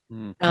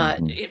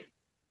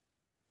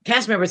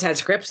 Cast members had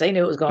scripts. They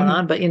knew what was going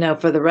on. But,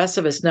 for the rest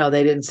of us, no,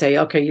 they didn't say,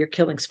 okay, you're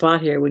killing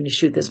Spot here when you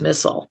shoot this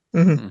missile.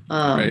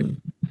 Right.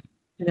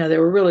 They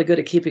were really good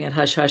at keeping it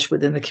hush-hush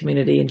within the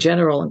community in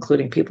general,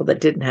 including people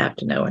that didn't have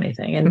to know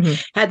anything. And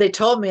had they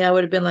told me, I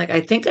would have been like,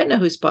 I think I know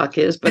who Spock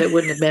is, but it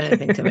wouldn't have meant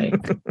anything to me.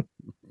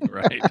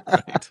 Right.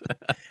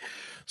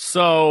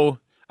 So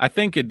I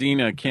think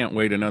Adina can't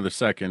wait another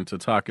second to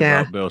talk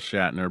about Bill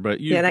Shatner. But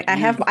I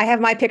have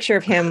my picture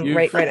of him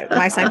right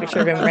my signed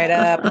picture of him right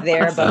up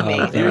there above me.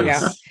 There we go.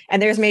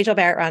 And there's Majel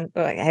Barrett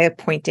I have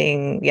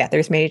pointing. Yeah,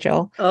 there's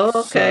Majel. Oh,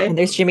 okay. And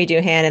there's Jimmy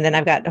Doohan, and then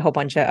I've got a whole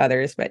bunch of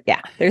others. But yeah,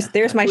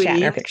 there's my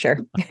Shatner picture.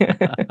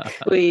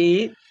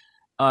 Sweet.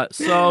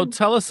 So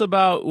tell us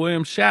about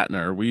William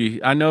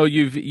Shatner. I know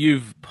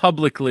you've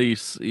publicly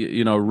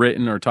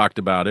written or talked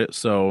about it.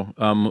 So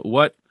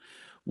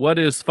what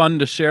is fun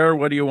to share?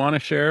 What do you want to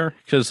share?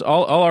 Because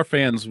all our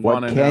fans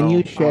want to know.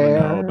 You share?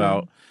 Know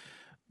about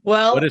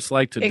what it's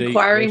like to date.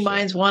 Inquiring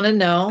minds want to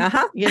know.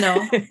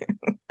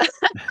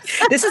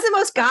 This is the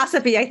most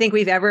gossipy I think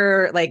we've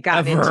ever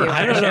gotten into.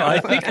 I don't know.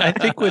 I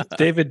think with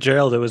David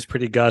Gerald it was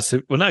pretty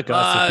gossipy. Well, not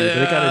gossipy, but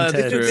it got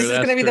intense. This is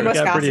going to be the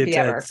most gossipy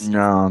ever.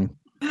 No,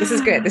 this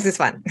is good. This is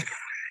fun.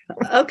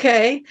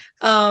 Okay.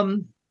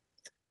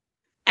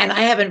 And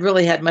I haven't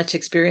really had much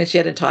experience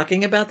yet in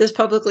talking about this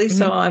publicly,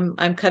 so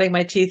I'm cutting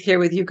my teeth here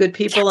with you good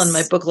people. And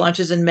my book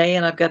launches in May,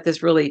 and I've got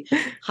this really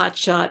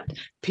hotshot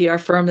PR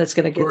firm that's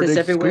going to get this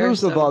everywhere.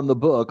 Exclusive on the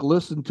book.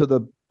 Listen to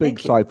the Big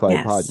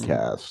Sci-Fi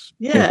podcast.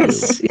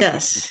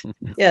 Yes.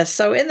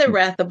 So in the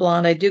Wrath of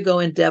Blonde, I do go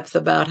in depth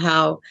about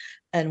how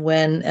and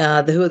when,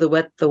 the who, the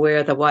what, the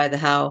where, the why, the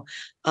how,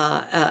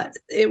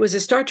 it was a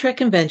Star Trek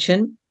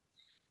convention,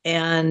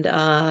 and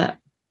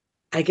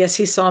I guess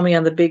he saw me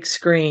on the big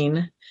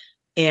screen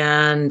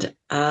and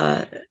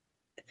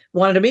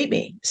wanted to meet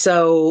me.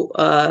 So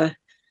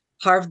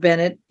Harve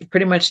Bennett,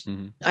 pretty much,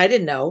 I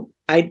didn't know.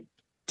 I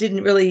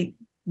didn't really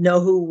know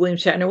who William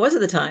Shatner was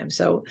at the time.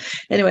 So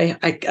anyway,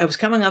 I was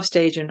coming off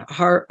stage, and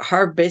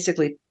Harve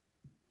basically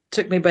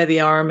took me by the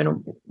arm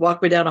and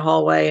walked me down a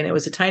hallway, and it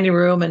was a tiny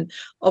room, and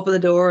opened the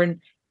door and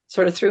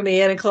sort of threw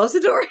me in and closed the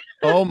door.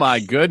 Oh my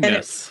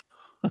goodness.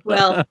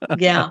 Well,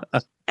 yeah.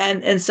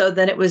 And so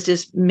then it was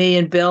just me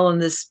and Bill in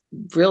this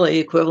really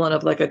equivalent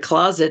of like a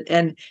closet.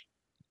 And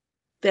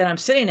then I'm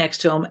sitting next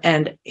to him,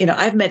 and, you know,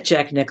 I've met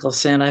Jack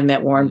Nicholson. I've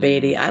met Warren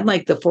Beatty. I'm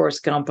like the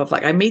Forrest Gump of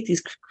like, I meet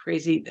these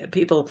crazy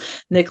people.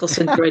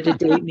 Nicholson tried to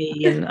date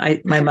me, and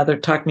my mother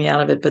talked me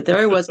out of it, but there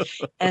I was.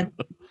 And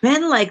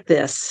men like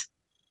this,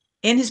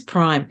 in his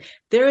prime,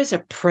 there is a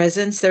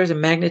presence, there's a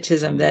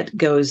magnetism that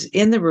goes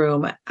in the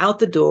room, out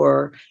the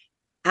door,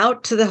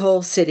 out to the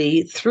whole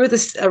city, through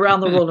this,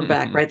 around the world and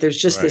back, right?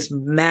 There's just this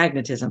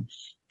magnetism.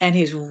 And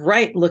he's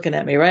right looking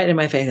at me, right in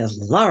my face. He goes,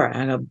 Laura.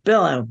 I go,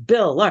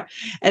 Bill, Laura.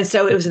 And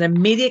so it was an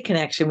immediate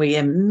connection. We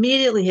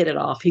immediately hit it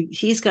off.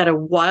 He's got a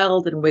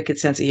wild and wicked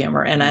sense of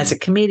humor. And as a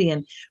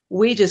comedian,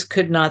 we just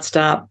could not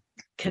stop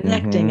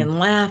connecting and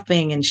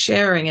laughing and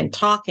sharing and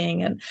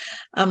talking. And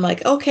I'm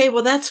like, okay,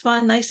 well, that's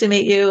fun. Nice to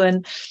meet you.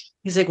 And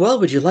he's like, well,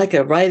 would you like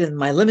a ride in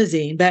my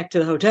limousine back to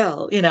the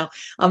hotel? You know,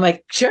 I'm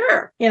like,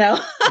 sure. You know,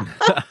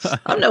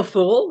 I'm no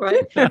fool,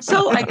 right?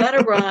 So I got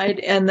a ride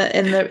in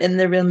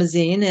the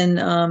limousine, and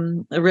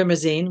a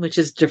limousine, which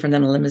is different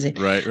than a limousine.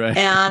 Right.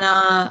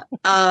 And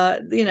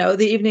you know,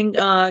 the evening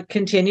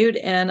continued,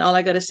 and all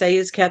I got to say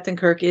is Captain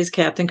Kirk is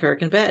Captain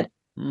Kirk in bed.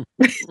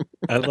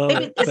 I love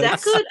it. Is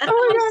that good? I don't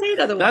want to say it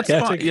otherwise.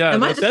 That's fine. Yeah,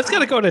 that's got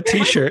to go on a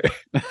t-shirt.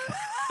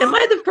 Am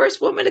I the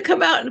first woman to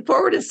come out and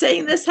forward and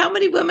saying this? How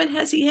many women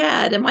has he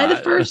had? Am I the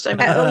first? I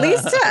mean, at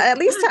least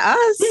to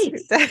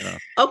us.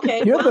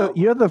 Okay,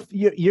 you're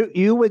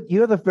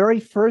the very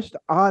first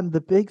on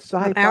the Big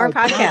Sci-Fi our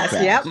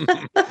podcast. Yep.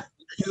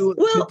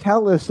 to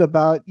tell us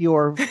about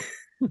your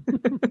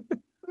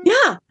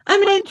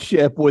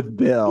friendship with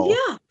Bill.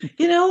 Yeah,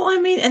 you know, I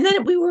mean, and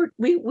then we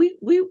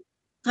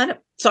kind of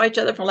saw each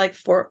other for like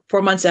 4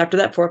 months after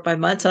that, 4 or 5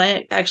 months, and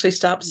I actually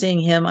stopped seeing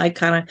him. I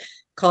kind of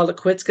called it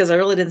quits because I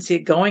really didn't see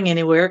it going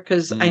anywhere,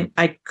 because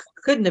I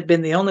couldn't have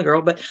been the only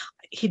girl, but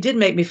he did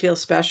make me feel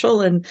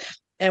special, and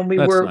we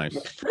were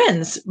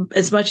friends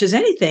as much as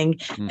anything.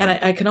 And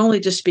I can only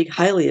just speak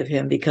highly of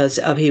him because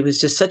he was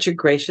just such a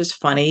gracious,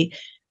 funny,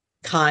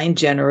 kind,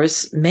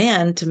 generous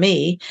man to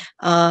me.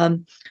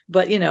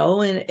 But you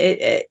know, and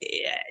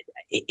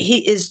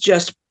he is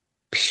just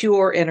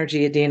pure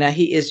energy, Adina.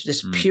 He is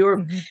just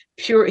pure.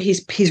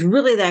 He's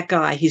really that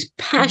guy. He's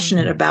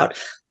passionate about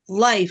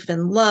life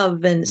and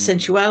love and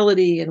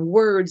sensuality and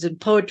words and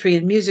poetry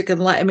and music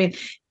and life. I mean,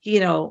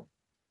 you know,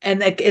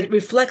 and it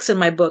reflects in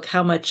my book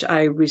how much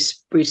I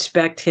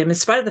respect him, in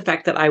spite of the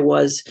fact that I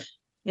was,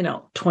 you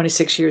know,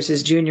 26 years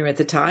his junior at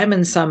the time.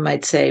 And some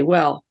might say,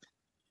 well,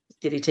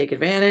 did he take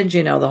advantage?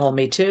 You know, the whole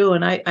Me Too.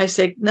 And I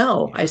say,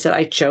 no. I said,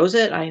 I chose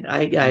it. I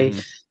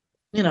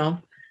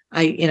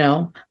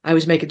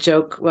always make a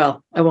joke.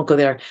 Well, I won't go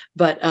there,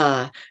 but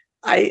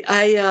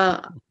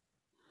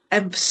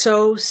I'm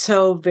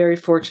so very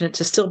fortunate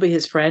to still be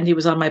his friend. He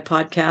was on my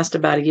podcast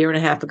about a year and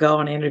a half ago,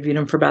 and I interviewed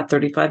him for about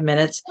 35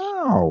 minutes.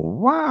 Oh,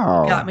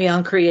 wow. He got me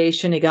on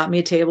Creation. He got me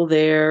a table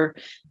there.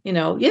 You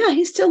know, yeah,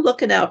 he's still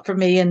looking out for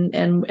me,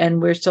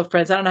 and we're still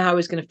friends. I don't know how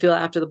he's going to feel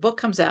after the book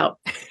comes out.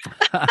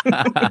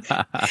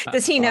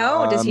 Does he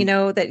know? Does he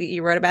know that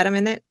you wrote about him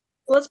in it?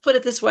 Let's put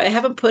it this way. I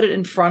haven't put it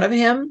in front of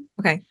him.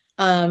 Okay.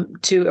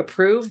 To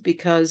approve,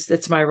 because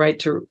it's my right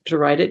to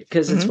write it,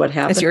 because it's what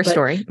happened. It's your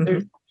story.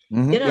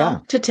 You know,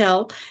 to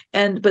tell.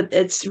 But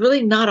it's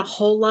really not a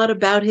whole lot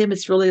about him.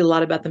 It's really a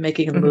lot about the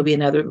making of the movie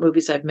and other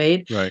movies I've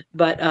made. Right.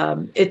 But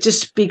it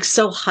just speaks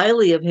so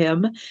highly of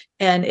him,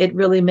 and it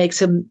really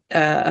makes him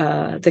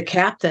the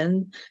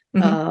captain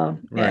in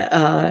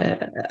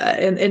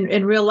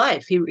real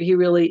life. He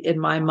really, in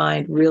my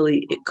mind,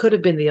 really, it could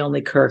have been the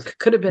only Kirk,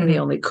 could have been the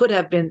only, could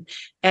have been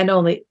an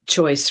only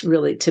choice,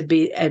 really, to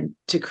be and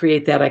to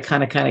create that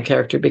iconic kind of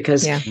character,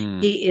 because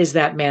he is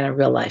that man in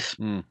real life.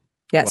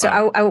 Yeah. Wow.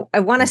 So I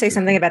want to say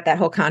something about that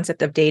whole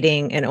concept of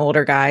dating an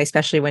older guy,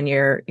 especially when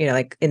you're, you know,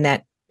 like in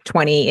that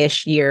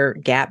 20-ish year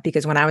gap,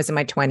 because when I was in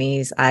my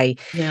 20s, I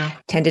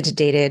tended to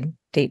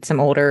date some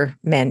older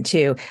men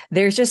too.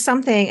 There's just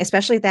something,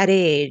 especially at that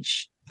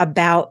age,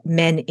 about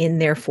men in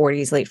their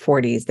 40s, late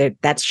 40s.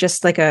 That's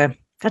just like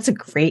that's a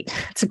great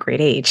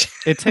age.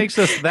 It takes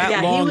us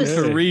that long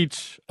to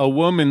reach a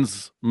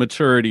woman's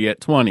maturity at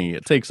 20.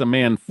 It takes a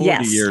man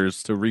 40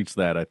 years to reach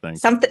that, I think.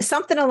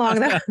 Something along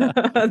those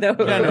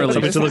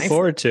something to look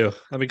forward to.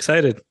 I'm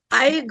excited.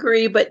 I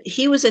agree, but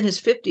he was in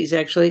his 50s,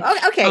 actually. Oh,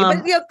 okay,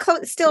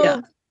 but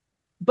still.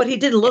 But he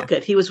didn't look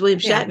it. He was William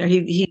Shatner.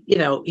 He, you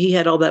know, he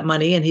had all that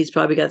money and he's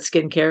probably got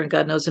skincare and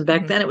God knows. And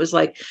back then it was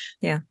like,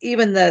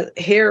 even the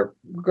hair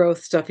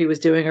growth stuff he was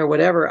doing or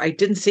whatever, I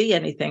didn't see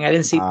anything. I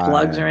didn't see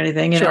plugs or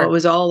anything. You know, it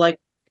was all like,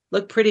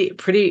 look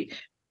pretty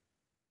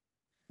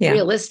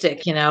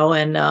realistic, you know.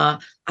 And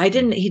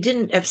he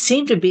didn't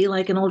seem to be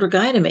like an older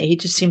guy to me. He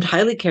just seemed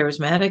highly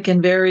charismatic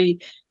and very,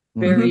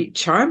 very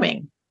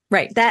charming.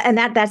 Right.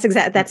 That's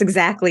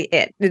exactly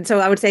it. And so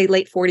I would say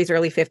late 40s,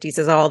 early 50s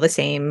is all the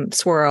same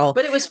swirl.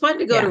 But it was fun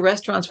to go to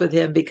restaurants with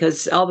him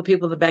because all the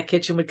people in the back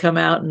kitchen would come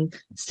out and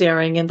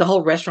staring, and the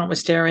whole restaurant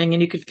was staring,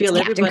 and you could feel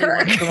everybody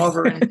wanted to come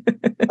over and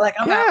like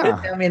I'm out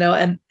with him, you know,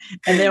 and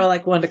they were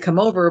like wanted to come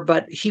over,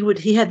 but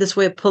he had this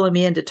way of pulling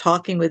me into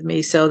talking with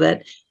me so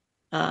that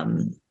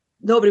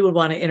nobody would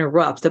want to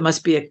interrupt. There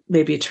must be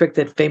maybe a trick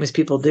that famous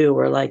people do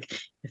where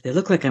like, if they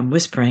look like I'm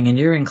whispering and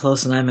you're in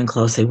close and I'm in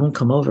close, they won't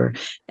come over.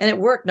 And it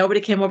worked.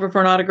 Nobody came over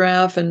for an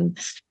autograph. And,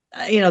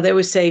 you know, they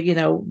always say, you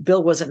know,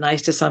 Bill wasn't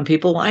nice to some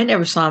people. I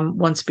never saw him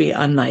once be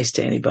unnice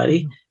to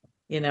anybody,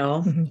 you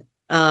know.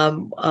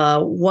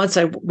 Once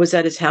I was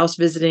at his house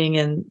visiting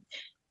and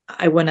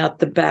I went out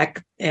the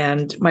back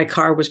and my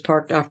car was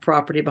parked off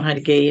property behind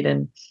a gate.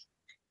 And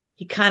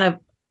he kind of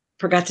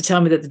forgot to tell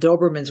me that the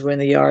Dobermans were in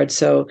the yard.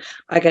 So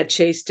I got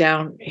chased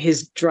down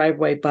his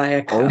driveway by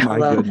a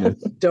couple of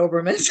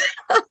Dobermans.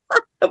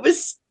 It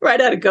was right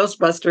out of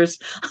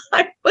Ghostbusters.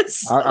 I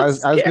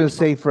was going to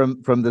say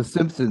from The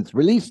Simpsons,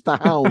 release the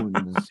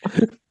hounds.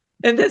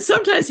 And then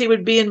sometimes he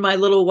would be in my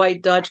little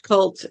white Dodge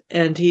Colt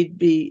and he'd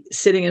be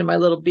sitting in my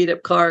little beat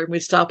up car and we'd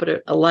stop at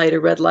a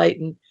red light,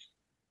 and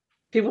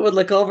people would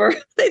look over,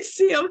 they'd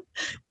see him.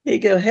 He'd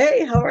go,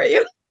 "Hey, how are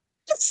you?"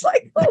 It's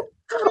like, oh,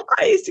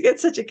 I used to get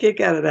such a kick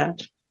out of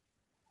that.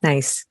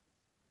 Nice.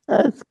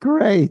 That's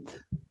great.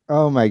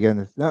 Oh my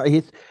goodness. No,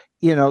 he's,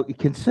 you know,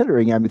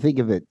 considering, I mean, think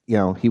of it, you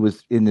know, he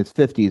was in his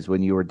 50s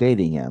when you were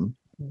dating him.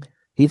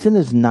 He's in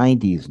his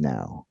 90s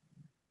now.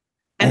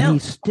 And he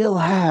still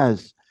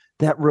has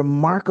that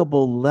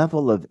remarkable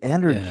level of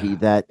energy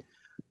that,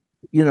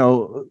 you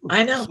know,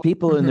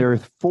 people in their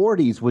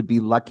 40s would be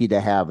lucky to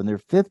have in their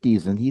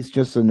 50s. And he's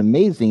just an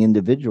amazing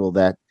individual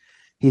that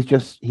he's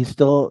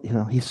still, you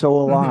know, he's so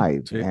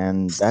alive.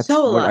 And that's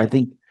so what I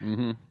think.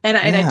 And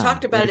I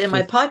talked about it in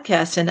my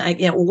podcast,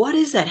 and what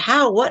is that?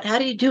 How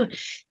do you do it?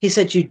 He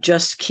said, you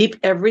just keep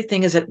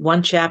everything is at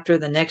one chapter,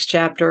 the next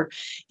chapter,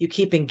 you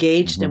keep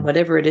engaged in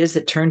whatever it is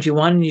that turns you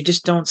on, and you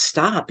just don't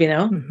stop, you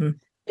know?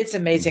 It's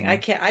amazing. I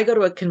go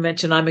to a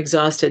convention, I'm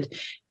exhausted.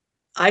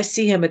 I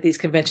see him at these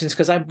conventions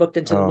because I'm booked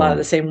into a lot of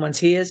the same ones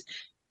he is.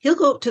 He'll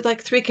go to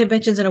like 3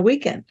 conventions in a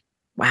weekend.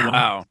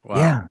 Wow.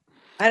 Yeah.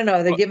 I don't know.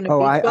 Are they giving him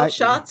B12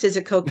 shots? Is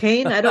it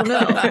cocaine? I don't know.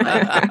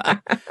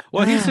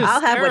 Well, he's hysterical.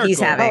 I'll have what he's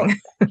having.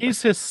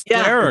 He's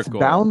hysterical.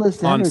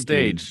 Boundless on energy.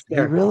 Stage.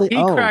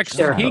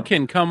 He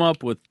can come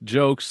up with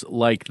jokes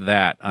like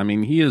that. I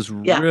mean, he is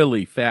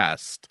really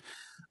fast.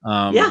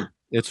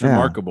 It's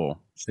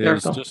remarkable.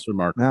 It's just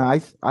remarkable.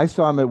 No, I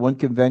saw him at one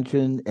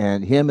convention,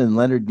 and him and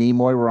Leonard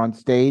Nimoy were on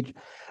stage,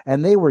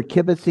 and they were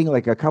kibitzing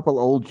like a couple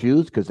old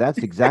Jews because that's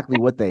exactly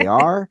what they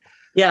are.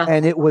 Yeah.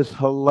 And it was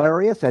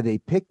hilarious. And they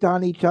picked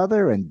on each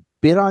other and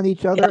bit on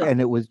each other.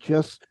 And it was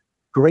just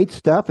great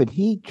stuff. And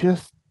he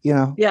just, you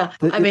know,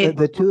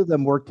 the two of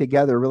them work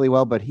together really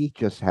well, but he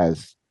just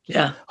has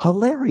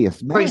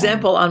hilarious. Man. For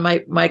example, on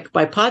my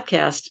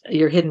podcast,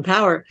 Your Hidden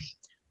Power,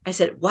 I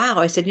said, wow.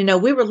 I said, you know,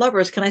 we were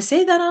lovers. Can I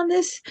say that on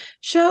this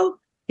show?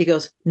 He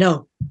goes,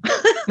 no.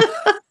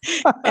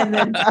 and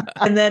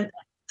then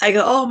I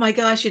go, oh my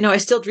gosh, you know, I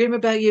still dream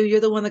about you. You're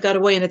the one that got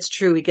away. And it's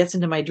true. He gets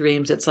into my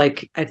dreams. It's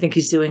like, I think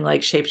he's doing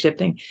like shape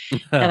shifting.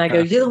 And I go,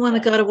 you're the one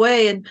that got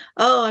away. And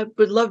I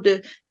would love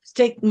to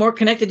stay more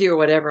connected to you or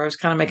whatever. I was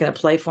kind of making a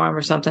play for him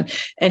or something.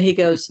 And he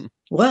goes,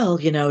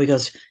 well, you know,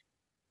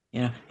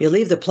 you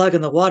leave the plug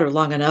in the water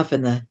long enough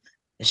and the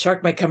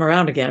shark might come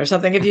around again or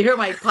something. If you hear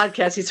my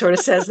podcast, he sort of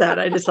says that.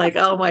 I just like,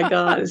 oh my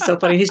God, it's so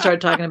funny. He started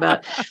talking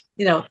about,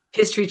 you know,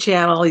 History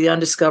Channel, the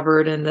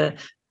undiscovered and the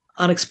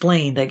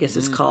unexplained, I guess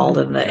it's called,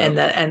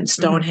 and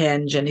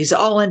Stonehenge, and he's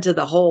all into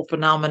the whole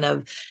phenomenon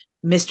of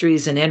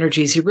mysteries and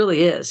energies. He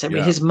really is. I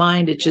mean, his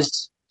mind, it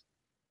just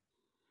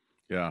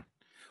Well,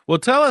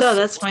 tell us. So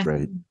that's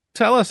fine.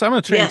 Tell us. I'm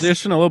going to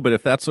transition a little bit,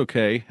 if that's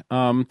okay.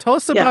 Tell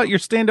us about your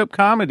stand-up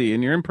comedy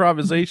and your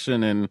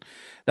improvisation, and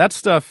that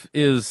stuff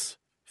is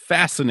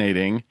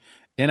fascinating.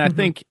 And I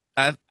think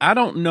I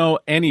don't know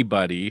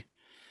anybody.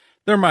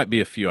 There might be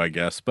a few, I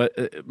guess, but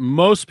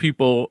most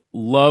people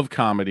love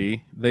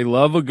comedy. They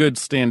love a good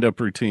stand-up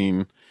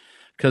routine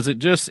because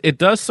it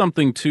does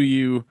something to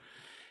you.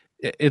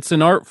 It's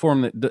an art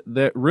form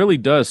that really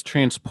does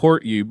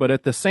transport you, but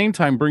at the same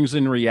time brings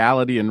in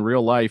reality and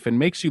real life and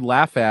makes you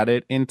laugh at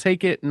it and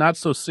take it not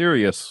so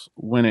serious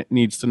when it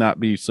needs to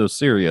not be so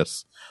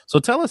serious. So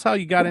tell us how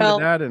you got into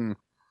that and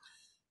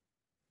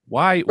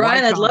why.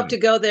 Brian, I'd love to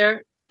go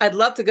there.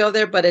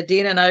 But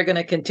Adina and I are going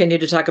to continue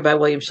to talk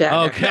about William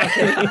Shatner. Okay.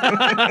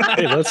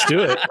 Hey, let's do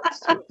it.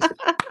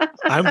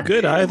 I'm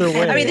good either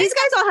way. I mean, these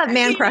guys all have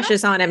man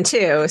crushes on him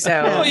too.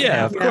 So. Oh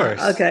yeah, of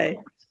course. Okay.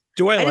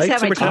 Do I like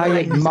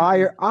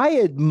I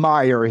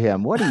admire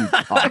him. What are you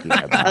talking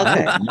about?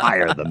 Okay. I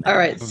admire them. All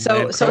right.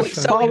 So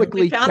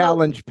publicly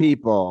challenge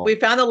people. We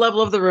found the level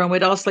of the room.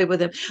 We'd all sleep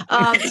with him.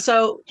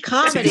 So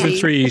comedy. Season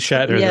 3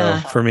 Shatner,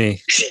 though, for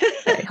me.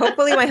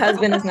 Hopefully my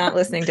husband is not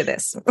listening to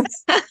this.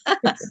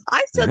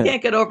 I still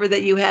can't get over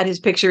that you had his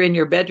picture in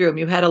your bedroom.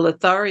 You had a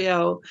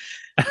Lothario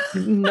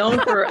known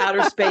for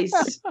outer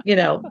space,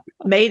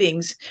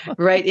 matings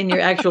right in your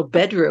actual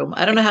bedroom.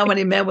 I don't know how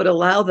many men would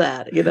allow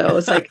that.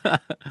 It's like, put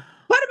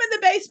him in the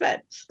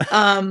basement.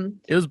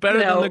 It was better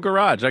than the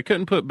garage. I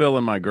couldn't put Bill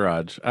in my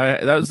garage.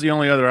 That was the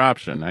only other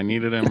option. I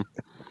needed him.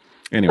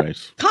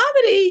 Anyways.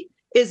 Comedy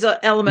is an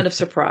element of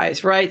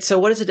surprise, right? So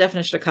what is the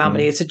definition of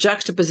comedy? It's a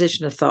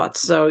juxtaposition of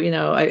thoughts. So,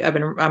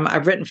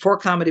 I've written 3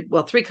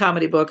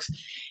 comedy books.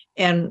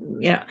 And,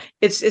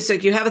 it's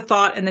like you have a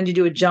thought and then you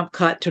do a jump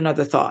cut to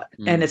another thought.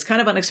 And it's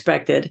kind of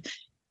unexpected.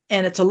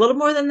 And it's a little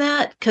more than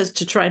that, because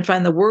to try and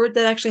find the word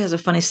that actually has a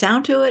funny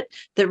sound to it,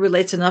 that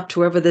relates enough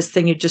to whoever this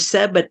thing you just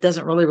said, but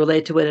doesn't really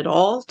relate to it at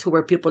all, to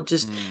where people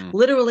just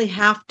literally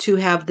have to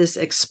have this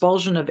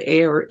expulsion of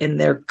air in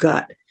their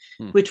gut,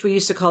 which we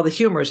used to call the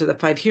humors, or the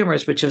 5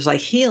 humors, which was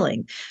like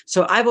healing.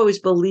 So I've always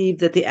believed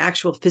that the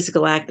actual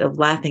physical act of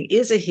laughing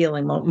is a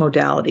healing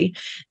modality.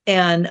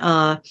 And,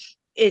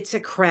 it's a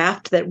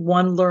craft that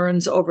one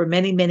learns over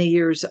many, many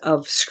years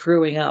of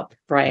screwing up,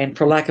 Brian,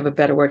 for lack of a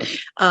better word.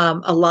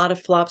 A lot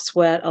of flop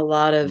sweat, a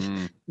lot of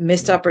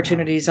missed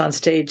opportunities on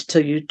stage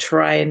till you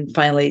try and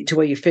finally, to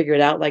where you figure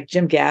it out. Like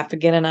Jim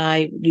Gaffigan and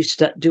I used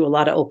to do a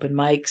lot of open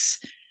mics.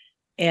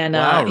 And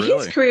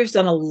his career's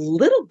done a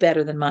little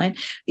better than mine.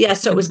 Yeah,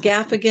 so it was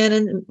Gaffigan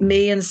and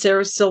me, and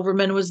Sarah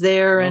Silverman was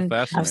there.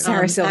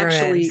 Sarah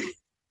Silverman.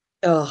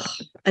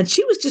 And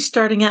she was just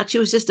starting out. She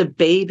was just a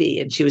baby,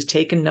 and she was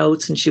taking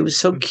notes, and she was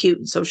so cute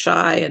and so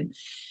shy.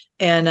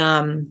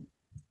 And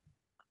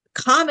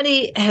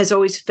comedy has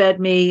always fed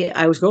me.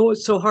 I was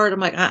it's so hard. I'm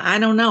like, I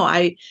don't know.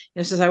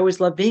 Since I always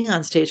loved being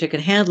on stage, I could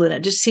handle it.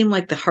 It just seemed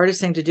like the hardest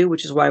thing to do,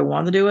 which is why I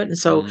wanted to do it. And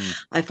so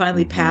I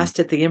finally passed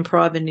at the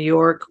Improv in New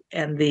York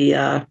and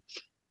the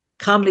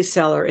Comedy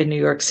Cellar in New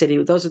York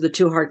City. Those are the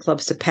 2 hard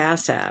clubs to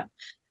pass at.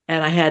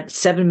 And I had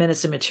 7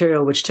 minutes of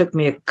material, which took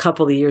me a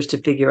couple of years to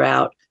figure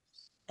out.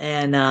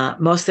 And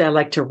mostly I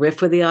like to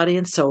riff with the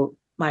audience. So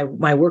my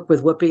work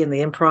with Whoopi and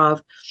the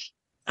Improv,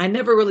 I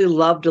never really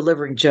loved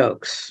delivering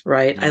jokes,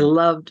 right? I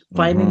loved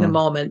finding the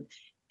moment.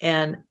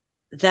 And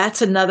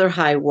that's another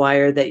high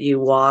wire that you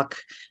walk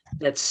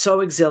that's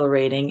so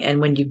exhilarating. And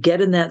when you get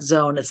in that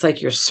zone, it's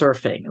like you're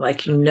surfing.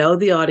 Like,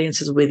 the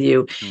audience is with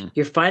you.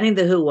 You're finding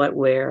the who, what,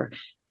 where.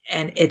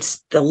 And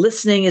it's the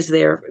listening is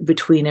there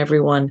between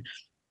everyone.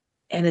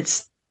 And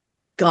it's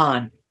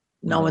gone.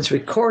 No one's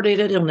recorded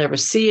it. You'll never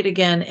see it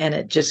again. And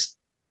it just,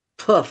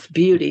 poof,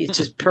 beauty. It's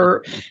just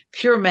pure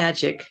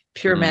magic,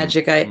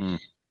 magic.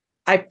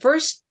 I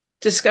first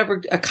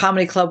discovered a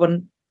comedy club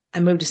when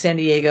I moved to San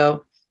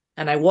Diego,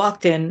 and I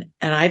walked in,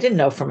 and I didn't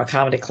know from a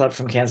comedy club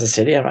from Kansas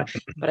City,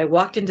 but I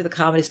walked into the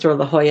Comedy Store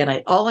La Jolla,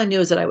 and all I knew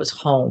is that I was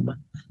home.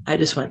 I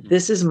just went,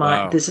 this is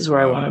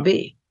where I want to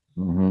be.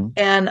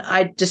 And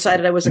I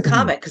decided I was a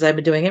comic because I've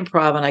been doing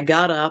improv, and I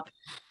got up.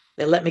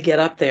 They let me get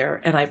up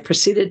there, and I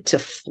proceeded to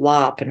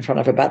flop in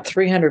front of about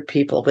 300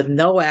 people with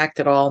no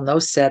act at all, no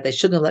set. They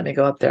shouldn't have let me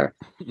go up there.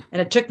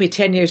 And it took me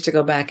 10 years to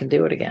go back and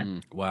do it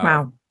again.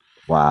 Wow.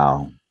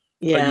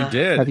 Yeah. But you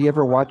did. Have you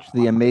ever watched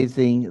The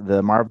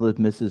Marvelous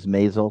Mrs.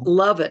 Maisel?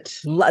 Love it.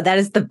 That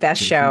is the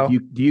best show.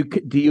 Do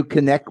you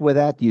connect with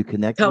that? Do you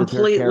connect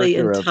completely,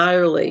 with her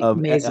entirely of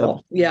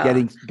Maisel?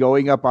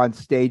 Going up on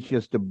stage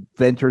just to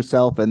vent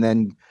herself and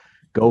then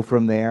go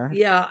from there?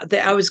 Yeah,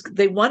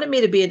 they wanted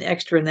me to be an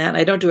extra in that. And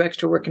I don't do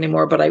extra work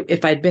anymore, but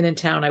if I'd been in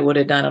town, I would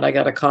have done it. I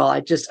got a call. I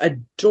just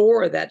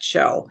adore that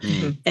show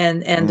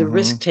and the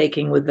risk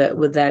taking with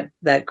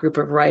that group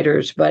of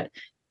writers. But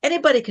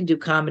anybody can do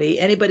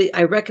comedy.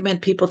 I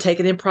recommend people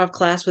take an improv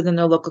class within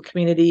their local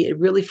community. It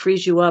really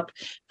frees you up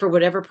for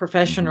whatever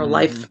profession or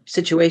life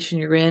situation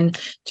you're in,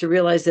 to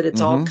realize that it's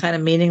all kind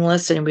of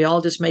meaningless and we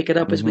all just make it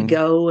up as we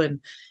go,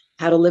 and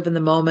how to live in the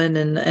moment.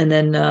 And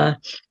then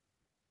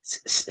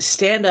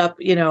stand up,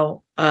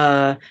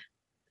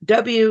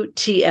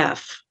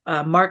 WTF,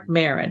 Mark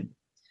Maron,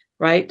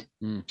 right?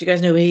 Do you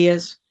guys know who he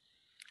is?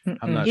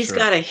 I'm not He's sure.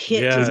 got a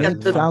hit. Yeah,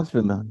 sounds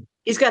familiar.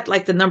 He's got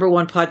like the number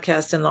 1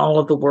 podcast in all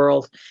of the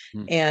world.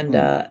 And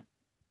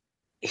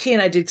he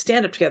and I did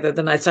stand up together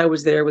the nights I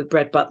was there with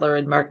Brett Butler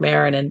and Mark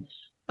Maron. And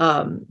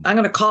I'm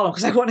going to call him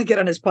because I want to get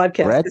on his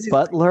podcast.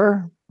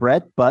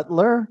 Brett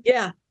Butler?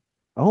 Yeah.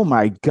 Oh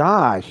my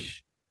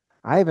gosh.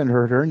 I haven't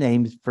heard her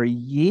name for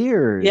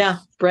years. Yeah,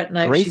 Brett and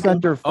I. Grace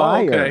Under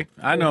Fire. Oh, okay.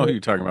 I know who you're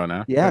talking about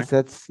now. Yes,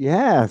 okay.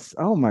 Yes.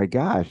 Oh my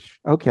gosh.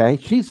 Okay.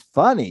 She's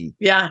funny.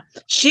 Yeah.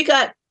 She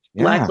got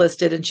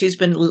blacklisted, and she's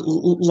been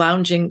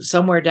lounging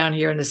somewhere down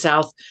here in the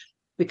South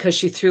because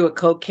she threw a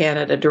Coke can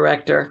at a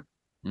director.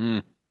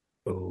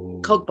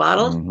 Coke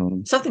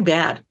bottle? Something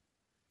bad.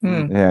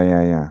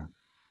 Yeah.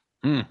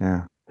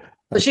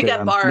 So she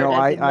got barred.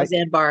 I was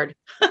barred.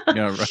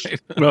 Yeah, right.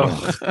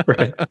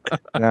 Right.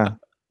 Yeah.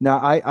 Now,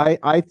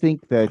 I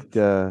think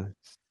that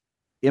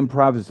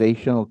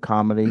improvisational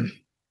comedy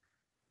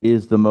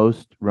is the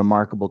most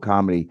remarkable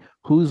comedy.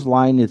 Whose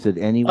Line Is It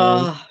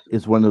Anyway?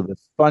 Is one of the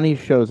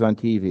funniest shows on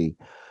TV.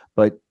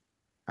 But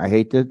I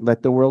hate to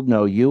let the world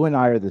know, you and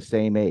I are the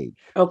same age.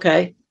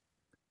 Okay.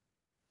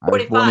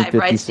 45,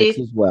 right, Steve?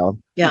 As well.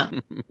 Yeah.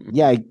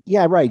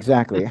 yeah, right,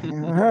 exactly.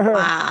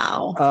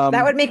 Wow.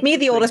 That would make me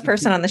the oldest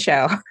person on the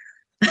show.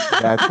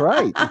 That's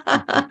right.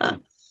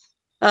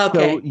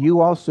 Okay. So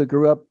you also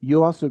grew up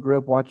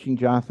watching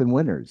Jonathan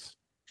Winters.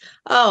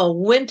 Oh,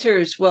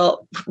 Winters.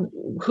 Well,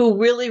 who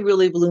really,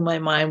 really blew my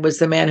mind was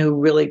the man who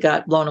really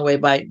got blown away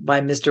by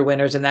Mr.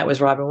 Winters, and that was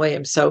Robin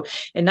Williams. So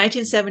in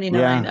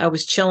 1979, I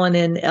was chilling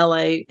in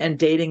LA and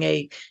dating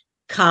a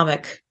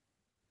comic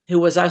who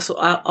was also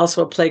a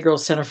Playgirl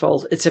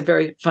centerfold. It's a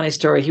very funny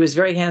story. He was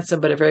very handsome,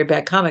 but a very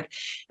bad comic.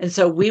 And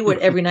so we would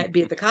every night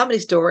be at the Comedy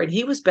Store, and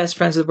he was best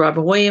friends with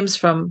Robin Williams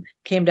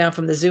came down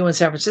from the zoo in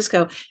San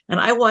Francisco. And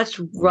I watched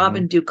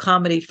Robin do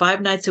comedy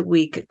 5 nights a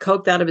week,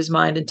 coked out of his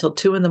mind until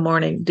 2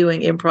 a.m,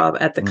 doing improv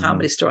at the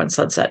Comedy Store on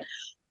Sunset.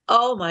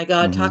 Oh my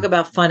God. Talk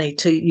about funny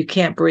till you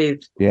can't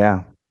breathe.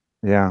 Yeah.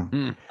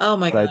 Oh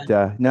my God.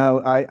 But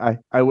no, I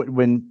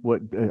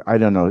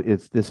don't know.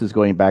 This is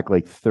going back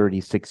like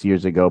 36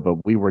 years ago, but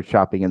we were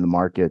shopping in the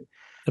market,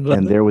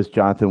 and there was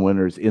Jonathan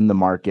Winters in the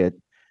market,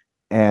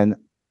 and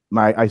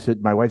my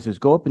wife says,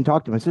 "Go up and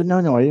talk to him." I said, "No,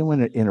 I didn't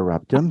want to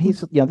interrupt him.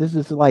 He's this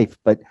is life."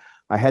 But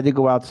I had to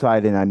go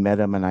outside, and I met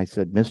him, and I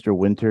said, "Mr.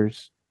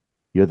 Winters,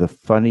 you're the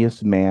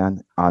funniest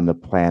man on the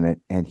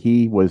planet," and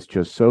he was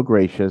just so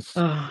gracious.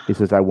 He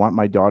says, "I want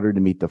my daughter to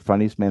meet the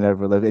funniest man I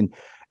ever lived."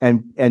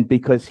 And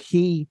because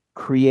he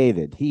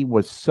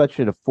was such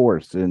a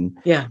force in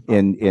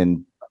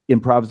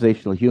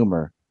improvisational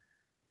humor,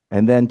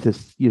 and then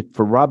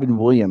for Robin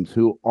Williams,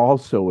 who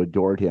also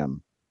adored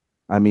him,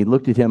 I mean,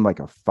 looked at him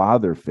like a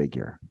father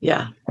figure.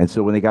 Yeah. And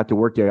so when they got to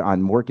work there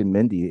on Mork and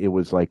Mindy, it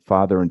was like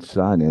father and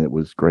son, and it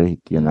was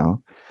great,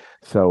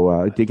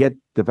 So to get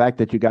the fact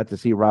that you got to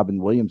see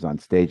Robin Williams on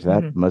stage,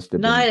 that must have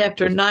been night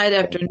after night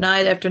after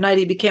night after night.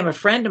 He became a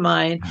friend of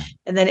mine,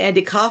 and then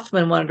Andy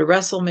Kaufman wanted to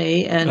wrestle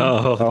me, and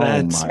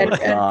God!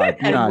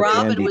 And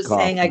Robin was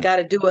saying, "I got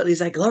to do it."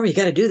 He's like, "Laura, you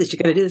got to do this. You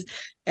got to do this."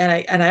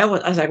 And I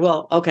was like,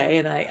 "Well, okay."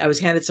 And I was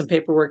handed some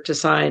paperwork to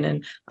sign,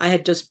 and I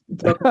had just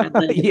broken my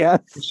leg.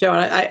 Yes. Show,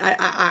 and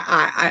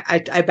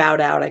I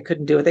bowed out. I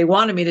couldn't do it. They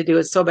wanted me to do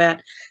it so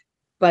bad,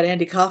 but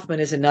Andy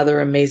Kaufman is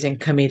another amazing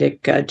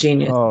comedic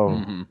genius.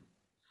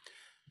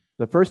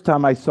 The first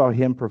time I saw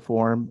him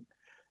perform,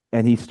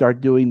 and he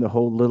started doing the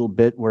whole little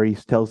bit where he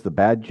tells the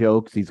bad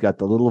jokes, he's got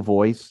the little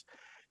voice,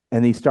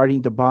 and he's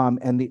starting to bomb,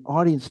 and the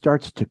audience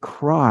starts to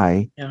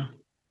cry,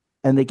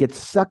 and they get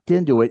sucked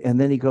into it, and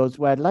then he goes,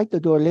 "Well, I'd like to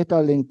do a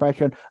little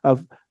impression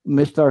of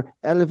Mr.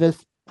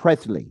 Elvis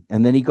Presley,"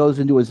 and then he goes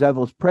into his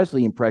Elvis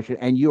Presley impression,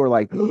 and you're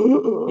like,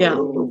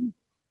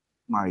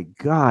 my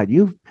God,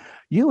 you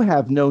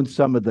have known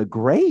some of the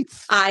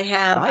greats. I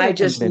have. I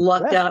just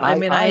lucked out. I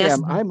mean,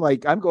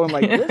 I'm going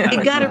like this.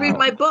 You got to read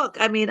my book.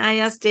 I mean, I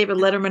asked David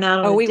Letterman out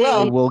on a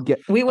date.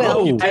 We will.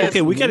 Oh,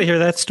 okay, we got to hear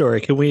that story.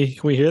 Can we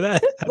hear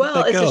that?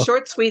 Well, it's a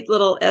short, sweet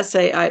little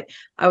essay.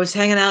 I was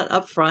hanging out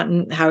up front,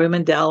 and Howie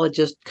Mandel had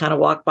just kind of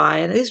walked by,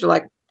 and these were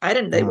like,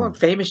 they weren't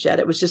famous yet.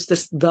 It was just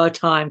the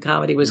time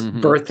comedy was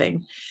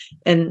birthing,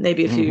 and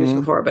maybe a few years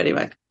before, but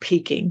anyway,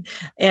 peaking.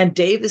 And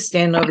Dave is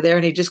standing over there,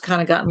 and he just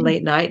kind of gotten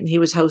late night, and he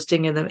was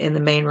hosting in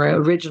the main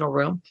room, original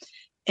room.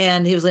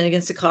 And he was leaning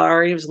against the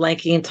car. He was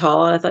lanky and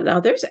tall. And I thought,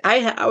 no,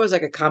 I was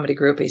like a comedy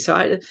groupie.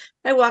 So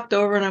I walked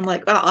over, and I'm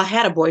like, well, I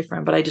had a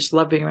boyfriend, but I just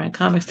love being around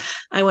comics.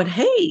 I went,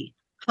 "Hey,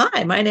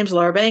 hi, my name's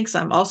Laura Banks.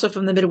 I'm also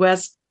from the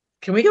Midwest.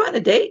 Can we go on a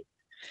date?"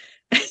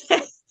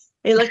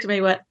 He looked at me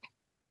and went,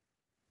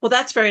 "Well,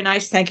 that's very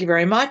nice. Thank you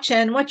very much.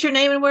 And what's your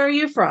name and where are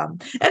you from?"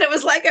 And it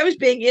was like I was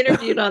being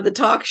interviewed on the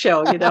talk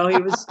show. His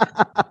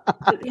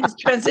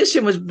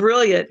transition was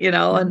brilliant,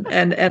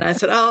 and I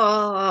said,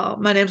 "Oh,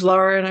 my name's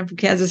Laura and I'm from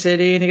Kansas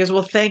City." And he goes,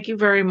 "Well, thank you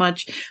very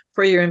much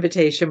for your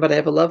invitation, but I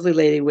have a lovely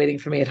lady waiting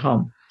for me at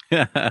home."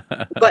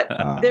 But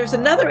there's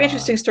another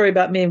interesting story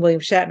about me and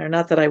William Shatner.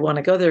 Not that I want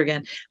to go there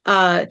again.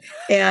 But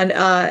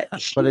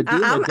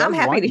I'm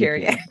happy to hear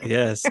it.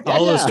 Yes,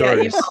 all those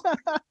stories.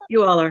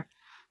 You all are.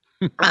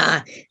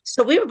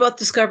 So we were both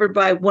discovered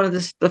by one of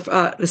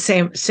the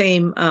same.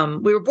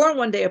 We were born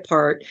one day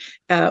apart.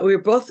 We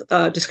were both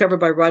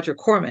discovered by Roger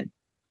Corman.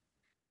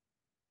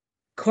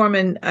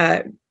 Corman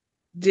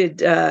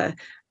did a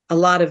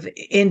lot of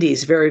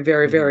indies, very,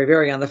 very, very,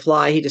 very on the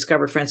fly. He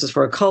discovered Francis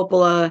Ford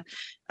Coppola,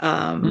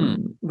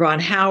 Ron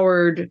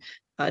Howard,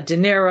 De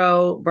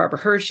Niro, Barbara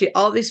Hershey.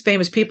 All these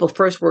famous people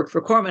first worked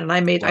for Corman,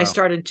 and I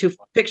starred in 2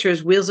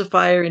 pictures: Wheels of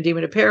Fire and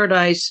Demon of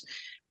Paradise.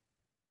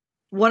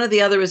 One or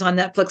the other is on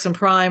Netflix and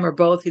Prime, or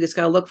both. You just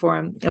got to look for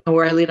them.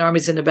 Where I lead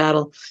armies into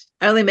battle.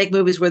 I only make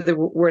movies with the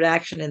word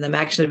action in them: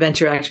 action,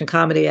 adventure, action,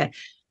 comedy,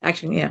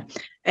 action. Yeah.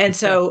 And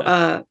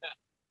so,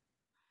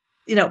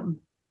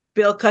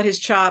 Bill cut his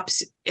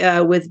chops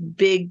with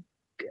Big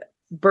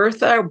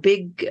Bertha,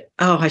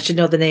 I should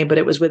know the name, but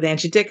it was with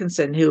Angie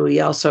Dickinson, who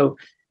he also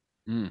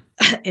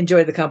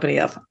enjoy the company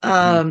of.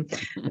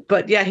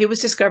 But yeah, he was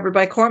discovered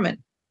by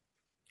Corman.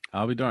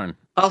 I'll be darned.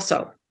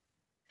 Also.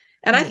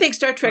 And I think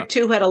Star Trek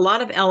II had a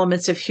lot of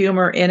elements of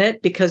humor in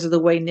it because of the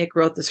way Nick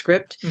wrote the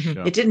script.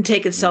 Mm-hmm. It didn't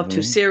take itself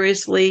too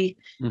seriously.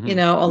 Mm-hmm. You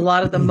know, a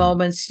lot of the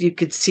moments you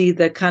could see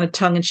the kind of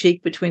tongue in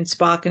cheek between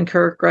Spock and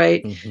Kirk,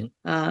 right?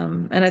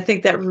 Mm-hmm. And I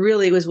think that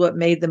really was what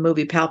made the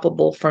movie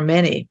palpable for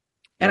many.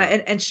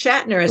 And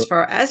Shatner, as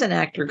far as an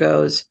actor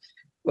goes,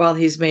 while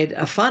he's made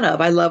a fun of,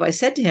 I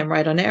said to him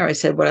right on air, I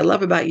said, what I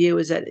love about you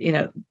is that, you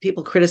know,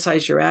 people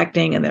criticize your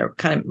acting and they're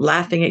kind of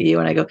laughing at you.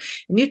 And I go,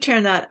 and you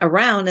turn that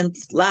around and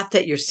laughed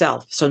at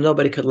yourself. So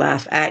nobody could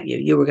laugh at you.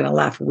 You were going to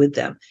laugh with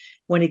them.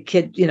 When he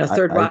kid, you know,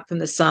 Third Rock from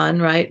the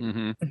Sun, right?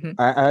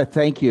 I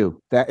thank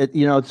you. That,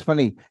 you know, it's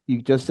funny.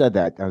 You just said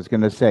that. I was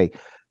going to say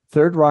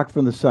Third Rock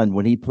from the Sun,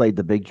 when he played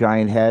the big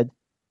giant head,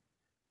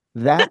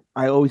 that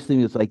I always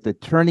think is like the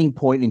turning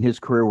point in his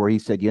career where he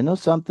said, you know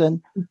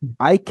something,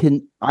 I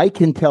can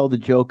tell the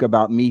joke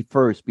about me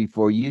first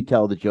before you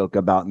tell the joke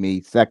about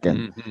me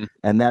second.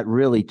 And that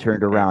really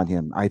turned around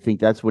him. I think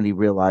that's when he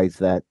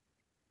realized that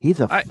he's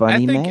a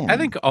funny man. I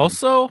think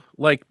also,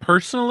 like,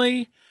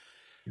 personally,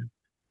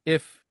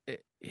 if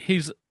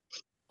he's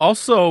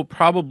also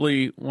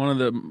probably one of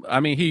the, I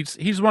mean,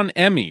 he's won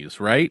Emmys,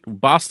 right?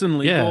 Boston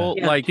Legal.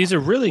 Yeah. Like, he's a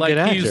really good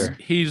actor.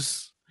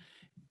 He's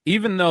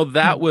even though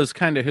that was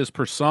kind of his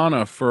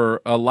persona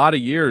for a lot of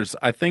years,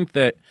 I think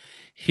that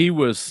he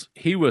was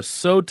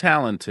so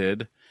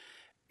talented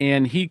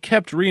and he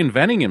kept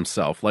reinventing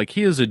himself. Like,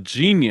 he is a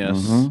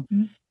genius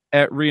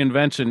at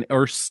reinvention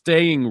or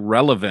staying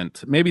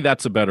relevant. Maybe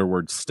that's a better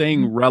word,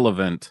 staying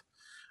relevant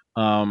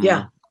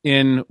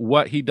in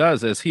what he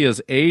does. As he has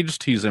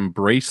aged, he's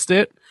embraced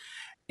it,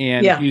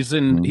 and he's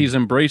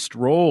embraced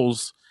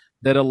roles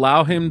that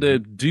allow him to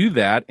do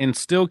that and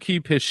still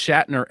keep his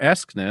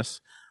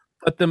Shatner-esqueness.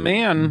 But the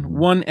man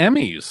won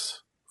Emmys.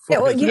 I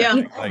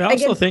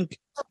also think.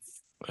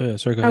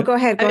 Sorry, go ahead. Go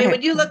ahead. I mean,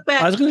 when you look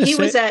back,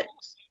 was at.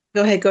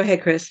 Go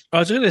ahead, Chris. I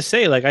was going to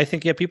say, like, I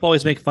think people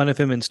always make fun of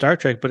him in Star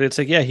Trek, but it's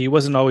like, he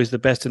wasn't always the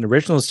best in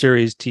original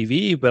series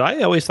TV, but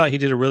I always thought he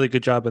did a really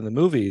good job in the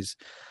movies.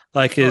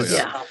 Like his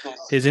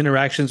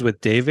interactions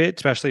with David,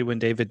 especially when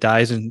David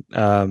dies in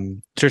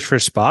Search for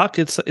Spock,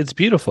 it's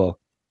beautiful.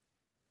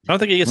 I don't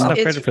think he gets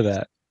enough credit for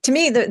that. To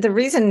me, the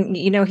reason,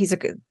 you know,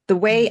 the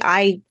way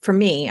I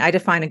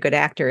define a good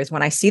actor is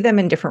when I see them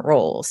in different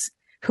roles.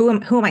 Who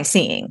am I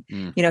seeing?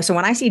 You know, so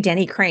when I see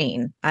Denny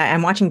Crane,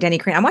 I'm watching Denny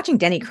Crane. I'm watching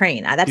Denny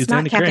Crane. That's he's not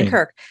Denny Captain Crane.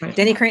 Kirk. Right.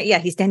 Denny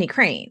Crane, he's Denny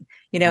Crane.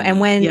 You know,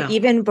 and when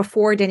even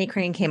before Denny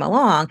Crane came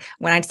along,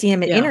 when I'd see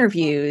him in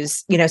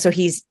interviews, you know, so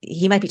he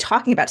might be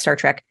talking about Star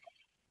Trek.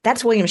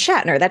 That's William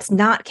Shatner. That's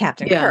not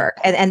Captain Kirk.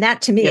 And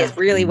that to me is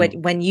really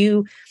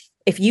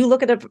if you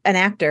look at an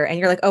actor and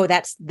you're like, oh,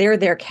 they're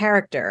their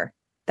character.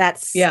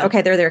 That's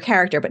okay. They're their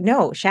character, but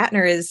no,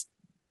 Shatner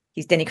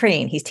he's Denny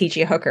Crane. He's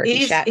T.J. Hooker.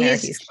 He's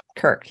Shatner. He's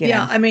Kirk. You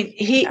know? I mean,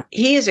 he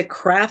is a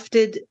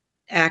crafted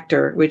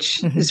actor,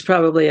 which is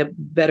probably a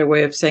better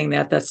way of saying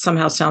that. That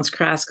somehow sounds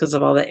crass because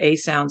of all the A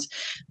sounds,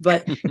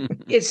 but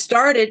it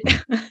started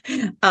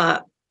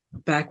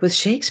back with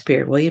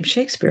Shakespeare, William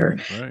Shakespeare.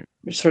 Right.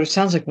 It sort of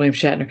sounds like William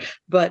Shatner,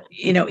 but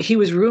you know, he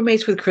was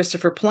roommates with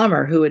Christopher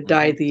Plummer, who had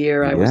died the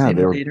year I was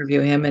able to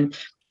interview him, and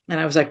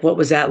I was like, what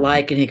was that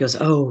like? And he goes,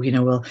 oh, you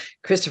know, well,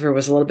 Christopher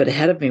was a little bit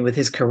ahead of me with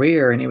his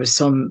career, and he was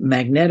so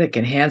magnetic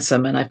and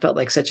handsome. And I felt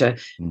like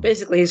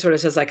basically he sort of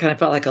says, I kind of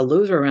felt like a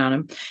loser around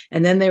him.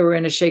 And then they were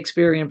in a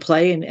Shakespearean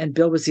play, and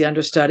Bill was the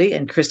understudy,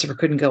 and Christopher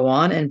couldn't go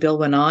on. And Bill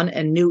went on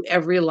and knew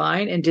every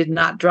line and did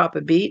not drop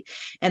a beat.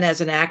 And as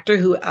an actor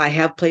who I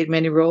have played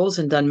many roles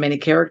and done many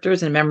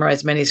characters and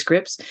memorized many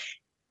scripts,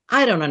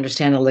 I don't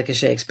understand a lick of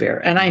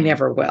Shakespeare, and I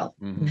never will.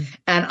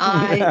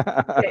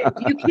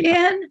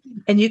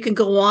 And you can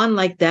go on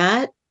like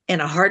that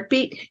in a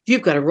heartbeat.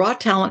 You've got a raw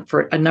talent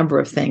for a number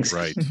of things,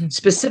 right?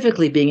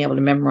 Specifically being able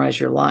to memorize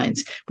your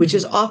lines, which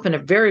is often a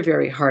very,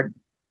 very hard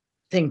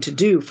thing to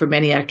do for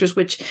many actors,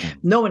 which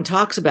no one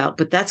talks about,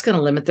 but that's going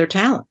to limit their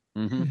talent.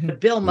 But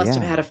Bill must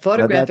have had a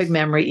photographic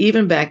memory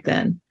even back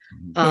then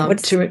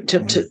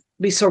to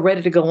be so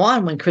ready to go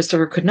on when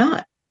Christopher could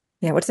not.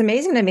 Yeah, what's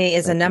amazing to me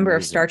is a number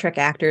of Star Trek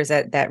actors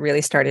that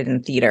really started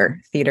in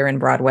theater and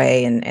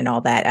Broadway and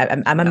all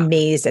that. I'm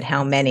amazed at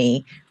how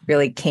many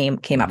really came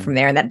up from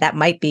there, and that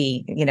might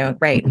be, you know,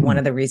 one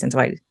of the reasons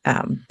why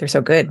they're so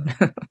good.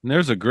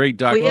 There's a great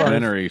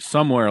documentary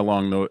somewhere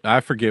along I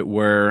forget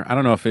where. I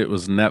don't know if it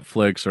was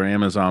Netflix or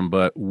Amazon,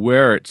 but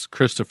where it's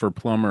Christopher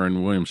Plummer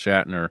and William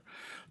Shatner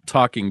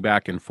talking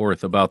back and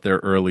forth about their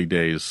early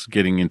days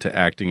getting into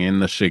acting in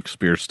the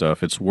Shakespeare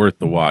stuff. It's worth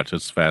the watch.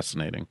 It's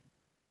fascinating.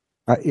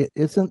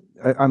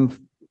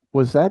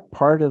 Was that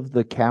part of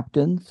the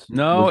Captains?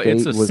 No,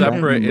 it's a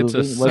separate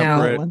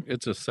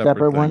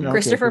one.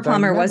 Christopher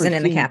Plummer wasn't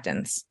in the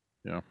Captains.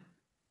 Yeah.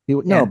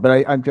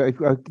 But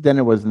then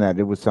it wasn't that.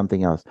 It was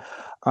something else.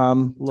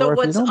 Laura, so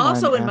what's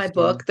also in my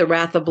book, The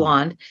Wrath of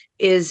Blonde,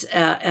 is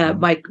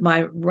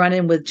my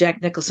run-in with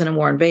Jack Nicholson and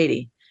Warren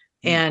Beatty.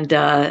 And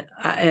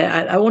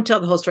I won't tell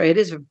the whole story. It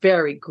is a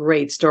very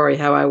great story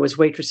how I was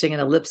waitressing in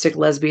a lipstick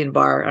lesbian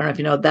bar. I don't know if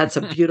you know, that's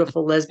a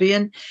beautiful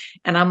lesbian.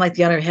 And I'm like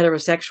the other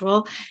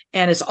heterosexual.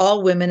 And it's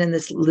all women in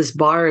this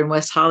bar in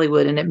West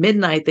Hollywood. And at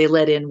midnight, they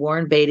let in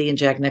Warren Beatty and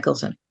Jack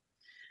Nicholson.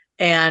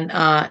 And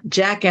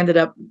Jack ended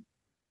up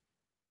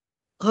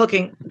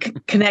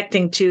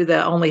connecting to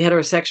the only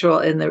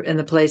heterosexual in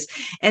the place.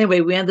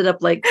 Anyway, we ended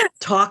up like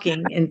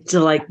talking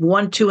until like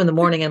 1, 2 in the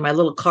morning in my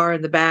little car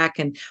in the back.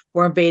 And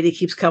Warren Beatty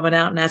keeps coming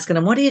out and asking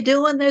him, "What are you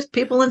doing? There's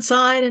people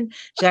inside." And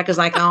Jack is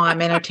like, "Oh, I'm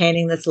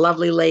entertaining this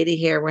lovely lady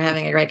here. We're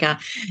having a great time."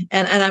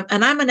 And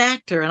I'm an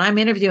actor and I'm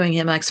interviewing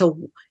him. Like, "So,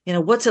 you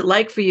know, what's it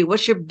like for you?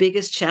 What's your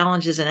biggest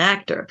challenge as an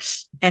actor?"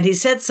 And he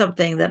said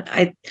something that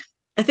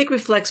I think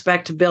reflects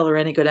back to Bill or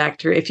any good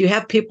actor. If you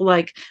have people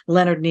like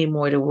Leonard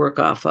Nimoy to work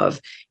off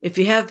of, if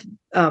you have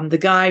the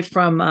guy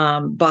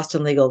from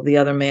Boston Legal, the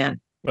other man.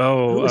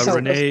 Oh,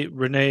 Renee.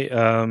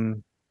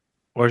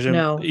 Or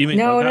no.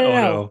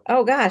 No.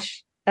 Oh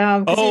gosh.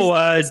 David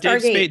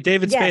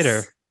yes.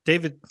 Spader.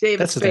 David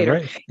that's Spader. Name,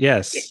 right?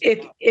 Yes.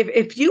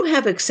 If you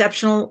have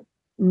exceptional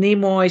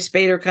Nimoy,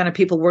 Spader kind of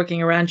people working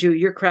around you,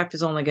 your craft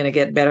is only going to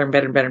get better and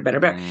better and better and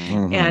better.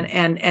 Mm-hmm.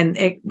 And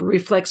it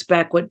reflects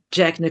back what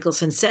Jack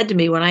Nicholson said to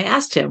me when I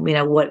asked him, you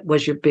know, what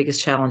was your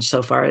biggest challenge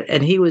so far?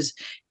 And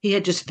he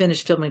had just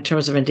finished filming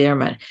Terms of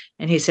Endearment.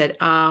 And he said,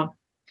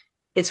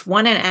 it's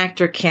when an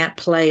actor can't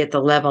play at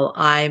the level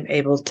I'm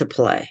able to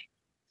play.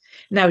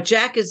 Now,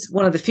 Jack is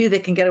one of the few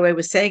that can get away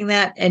with saying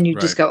that. And you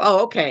just go,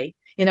 "Oh, okay."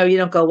 You know, you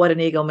don't go, "What an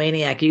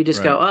egomaniac." You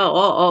just go,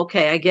 oh,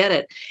 okay, I get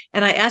it.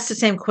 And I asked the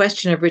same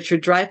question of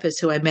Richard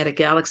Dreyfuss, who I met at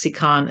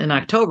GalaxyCon in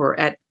October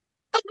at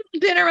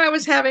dinner I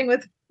was having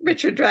with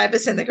Richard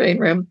Dreyfuss in the green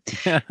room,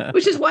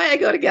 which is why I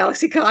go to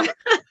GalaxyCon.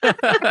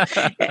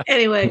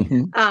 Anyway,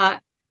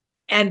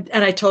 and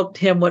I told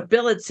him what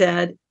Bill had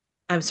said.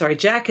 I'm sorry,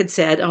 Jack had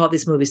said, all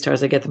these movie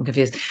stars, I get them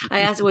confused. I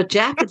asked what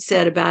Jack had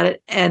said about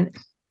it, and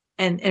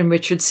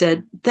Richard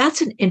said,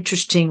 "That's an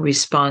interesting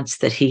response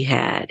that he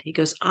had." He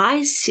goes,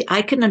 "I see,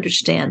 I can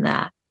understand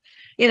that."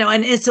 You know,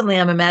 and instantly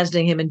I'm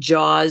imagining him in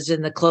Jaws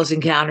and the Close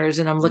Encounters,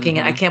 and I'm looking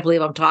at, I can't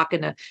believe I'm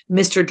talking to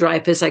Mr.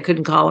 Dreyfuss. I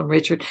couldn't call him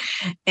Richard.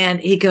 And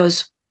he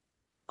goes,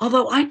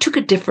 "Although I took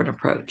a different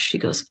approach." He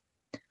goes,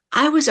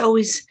 "I was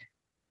always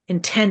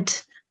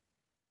intent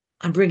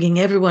on bringing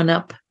everyone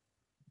up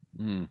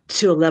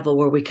to a level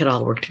where we could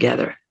all work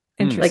together."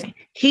 Like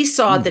he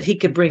saw that he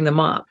could bring them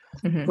up,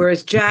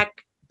 whereas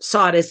Jack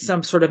saw it as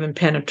some sort of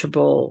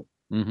impenetrable.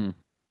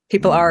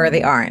 People are or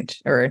they aren't,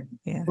 or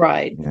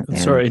right. Yeah.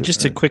 Sorry, and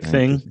just a quick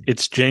thing.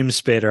 It's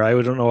James Spader. I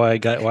don't know why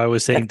I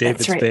was saying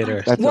David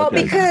Spader. That's well,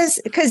 okay.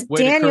 because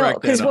Daniel,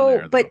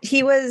 but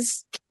he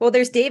was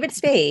there's David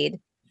Spade,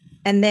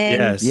 and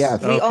then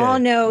we all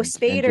know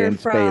Spader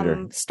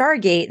from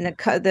Stargate,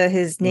 and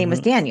his name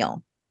was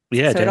Daniel.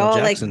 Yeah, so Daniel it all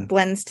Jackson. like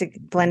blends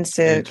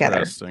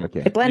together.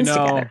 Okay. It blends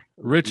together.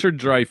 Richard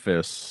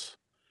Dreyfuss.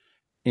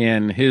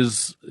 In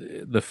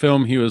the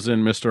film he was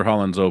in, Mr.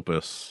 Holland's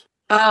Opus.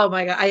 Oh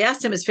my God! I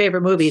asked him his favorite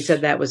movie. He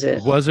said that was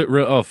it. Was it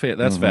real? Oh,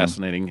 that's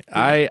fascinating.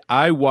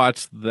 I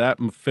watched that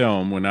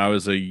film when I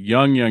was a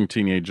young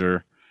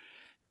teenager,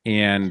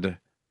 and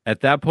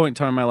at that point in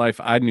time in my life,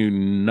 I knew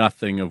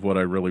nothing of what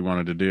I really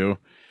wanted to do.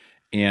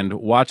 And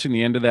watching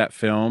the end of that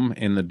film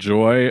and the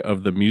joy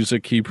of the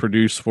music he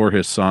produced for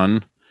his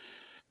son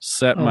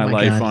set my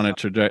life on a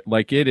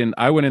trajectory. And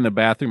I went in the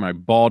bathroom, I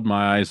bawled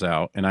my eyes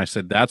out, and I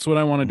said, "That's what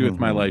I want to do with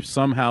my life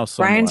somehow,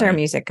 some Brian's way." our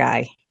music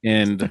guy.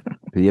 And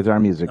he is our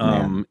music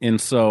man. And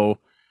so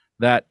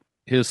that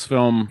his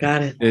film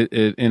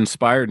it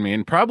inspired me,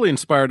 and probably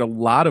inspired a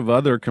lot of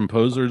other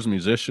composers,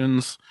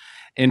 musicians,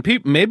 and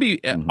people,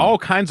 maybe all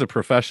kinds of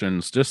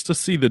professions, just to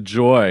see the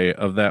joy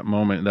of that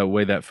moment. The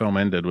way that film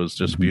ended was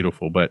just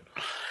beautiful. But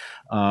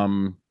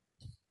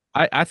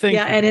I think,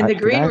 and in the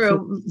green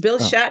room, Bill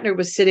Shatner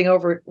was sitting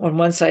over on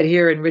one side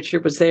here, and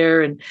Richard was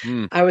there, and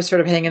I was sort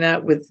of hanging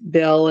out with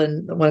Bill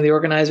and one of the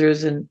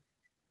organizers, and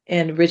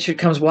Richard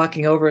comes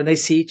walking over, and they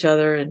see each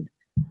other, and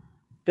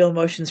Bill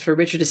motions for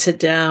Richard to sit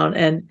down,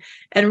 and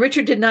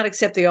Richard did not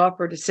accept the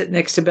offer to sit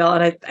next to Bill,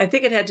 and I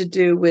think it had to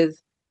do with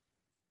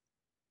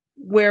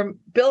where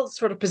Bill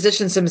sort of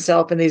positions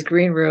himself in these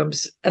green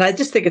rooms, and I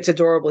just think it's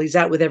adorable. He's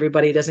out with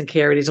everybody, he doesn't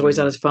care, and he's always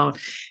on his phone.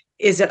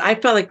 Is that I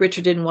felt like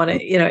Richard didn't want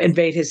to,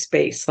 invade his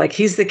space. Like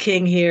he's the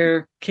king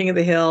here, king of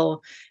the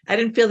hill. I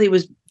didn't feel he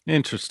was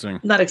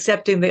not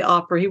accepting the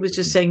offer. He was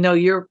just saying, "No,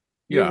 you're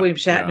William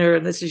Shatner,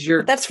 and this is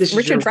your." That's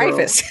Richard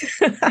Dreyfuss.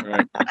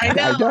 Right. I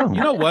know.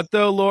 You know what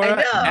though,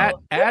 Laura?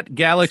 At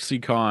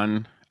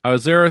GalaxyCon, I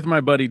was there with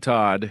my buddy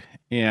Todd,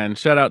 and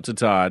shout out to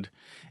Todd.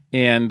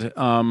 And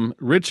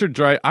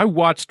I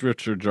watched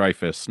Richard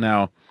Dreyfuss.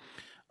 Now,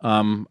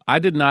 I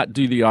did not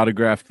do the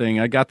autograph thing.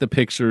 I got the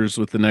pictures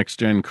with the Next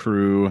Gen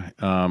crew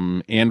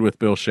and with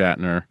Bill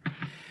Shatner,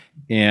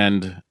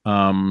 and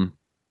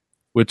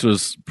which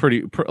was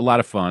a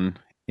lot of fun.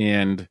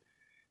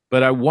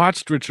 But I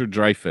watched Richard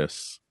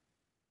Dreyfuss,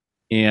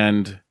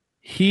 and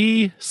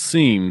he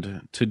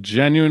seemed to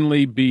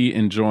genuinely be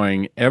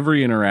enjoying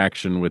every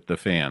interaction with the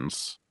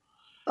fans.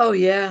 Oh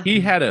yeah. He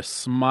had a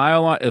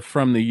smile on,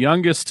 from the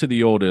youngest to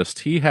the oldest.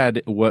 He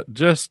had what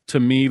just to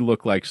me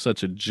looked like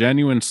such a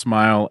genuine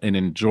smile and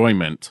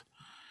enjoyment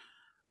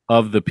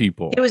of the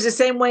people. It was the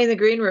same way in the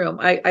green room.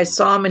 I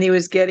saw him and he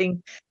was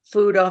getting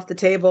food off the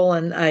table,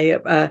 and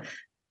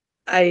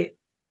I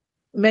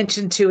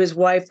mentioned to his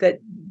wife that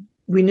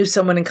we knew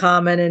someone in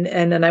common,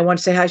 and I wanted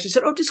to say hi. She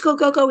said, "Oh, just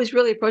go. He's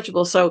really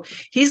approachable." So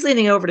he's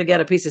leaning over to get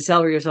a piece of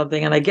celery or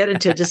something, and I get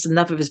into just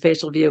enough of his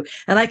facial view,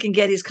 and I can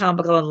get he's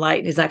comical and light,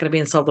 and he's not going to be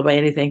insulted by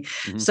anything.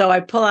 Mm-hmm. So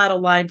I pull out a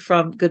line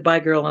from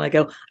Goodbye Girl, and I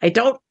go, "I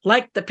don't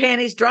like the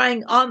panties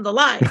drying on the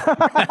line."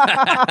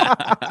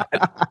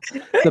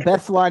 The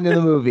best line in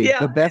the movie. Yeah.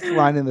 The best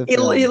line in the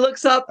film. He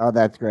looks up. Oh,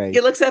 that's great. He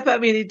looks up at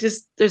me, and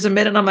there's a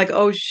minute, and I'm like,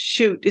 "Oh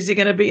shoot, is he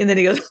going to be?" And then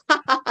he goes,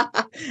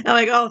 I'm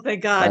like, "Oh,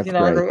 thank God." That's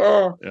great. Like,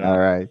 oh. Yeah. All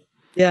right.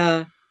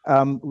 Yeah.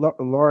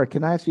 Laura,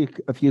 can I ask you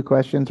a few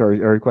questions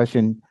or a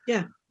question?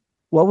 Yeah.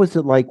 What was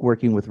it like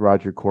working with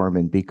Roger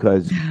Corman?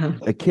 Because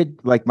a kid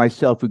like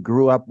myself who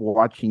grew up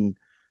watching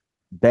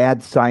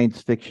bad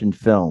science fiction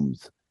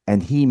films,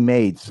 and he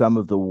made some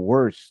of the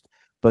worst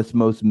but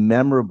most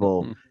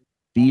memorable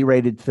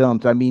B-rated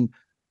films. I mean,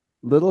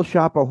 Little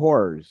Shop of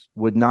Horrors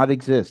would not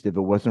exist if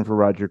it wasn't for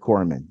Roger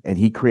Corman, and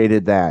he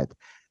created that.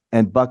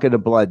 And Bucket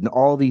of Blood and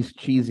all these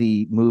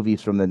cheesy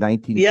movies from the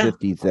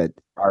 1950s that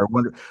are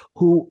wonderful,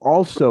 who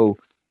also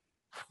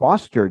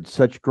fostered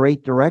such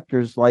great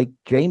directors like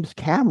James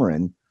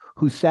Cameron,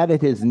 who sat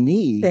at his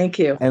knee Thank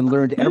you. and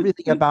learned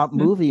everything about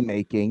movie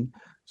making.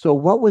 So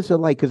what was it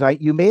like? Because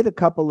you made a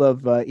couple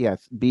of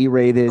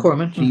B-rated,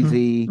 Corman.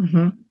 cheesy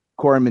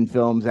Corman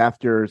films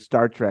after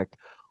Star Trek.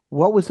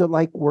 What was it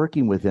like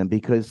working with him?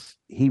 Because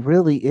he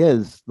really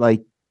is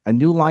like a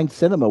New Line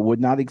Cinema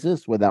would not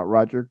exist without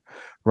Roger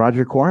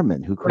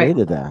Corman, who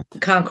created that.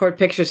 Concord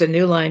Pictures and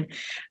New Line.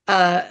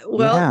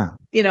 When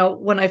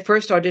I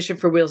first auditioned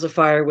for Wheels of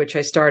Fire, which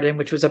I starred in,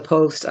 which was a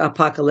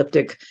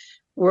post-apocalyptic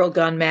world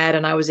gone mad,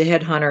 and I was a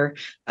headhunter,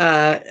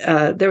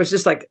 there was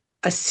just like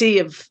a sea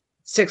of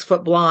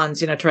 6-foot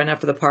blondes, trying out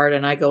for the part.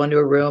 And I go into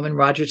a room and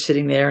Roger's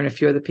sitting there and a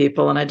few other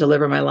people, and I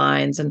deliver my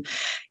lines. And,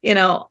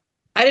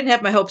 I didn't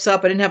have my hopes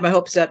up. I didn't have my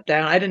hopes up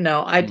down. I didn't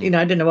know. I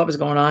didn't know what was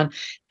going on.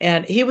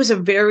 And he was a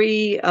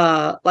very,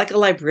 like a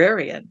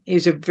librarian. He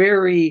was a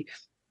very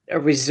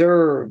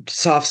reserved,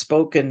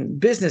 soft-spoken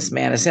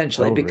businessman,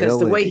 essentially, because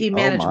the way he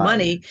managed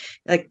money,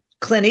 like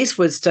Clint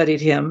Eastwood studied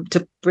him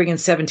to bring in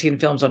 17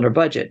 films under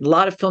budget. A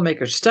lot of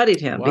filmmakers studied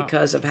him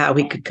because of how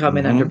he could come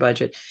in under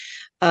budget.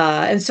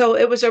 And so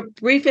it was a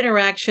brief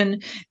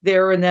interaction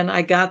there. And then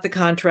I got the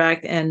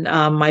contract, and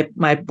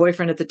my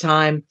boyfriend at the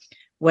time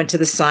went to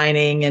the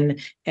signing,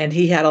 and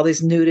he had all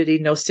these nudity,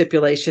 no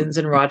stipulations.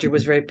 And Roger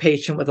was very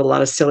patient with a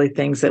lot of silly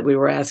things that we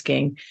were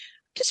asking.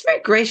 Just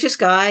very gracious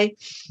guy,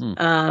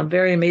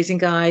 very amazing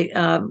guy.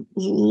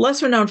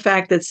 Lesser known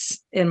fact that's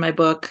in my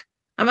book.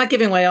 I'm not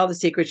giving away all the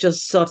secrets. You'll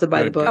still have to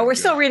buy the book. Oh, we're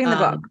still reading the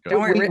book. Don't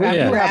worry.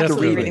 We're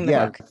absolutely reading the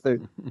book.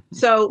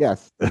 So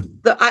yes.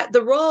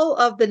 the role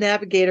of the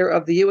navigator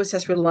of the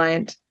USS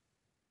Reliant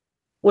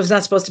was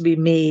not supposed to be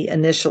me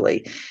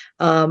initially.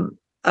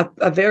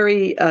 A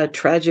very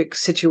tragic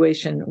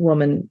situation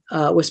woman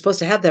was supposed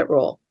to have that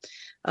role.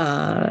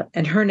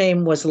 And her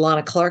name was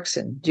Lana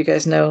Clarkson. Do you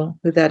guys know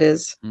who that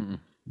is?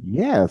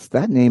 Yes,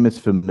 that name is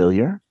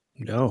familiar.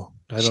 No,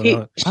 I don't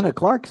know. Lana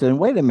Clarkson,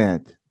 wait a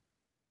minute.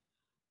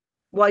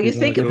 While you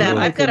think of that,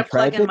 I've got to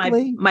plug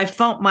in my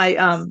phone.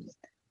 My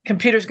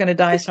computer's going to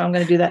die, so I'm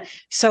going to do that.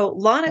 So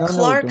Lana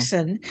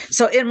Clarkson.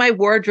 So in my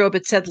wardrobe,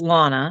 it said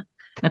Lana.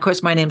 And of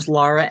course, my name's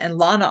Laura. And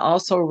Lana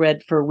also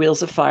read for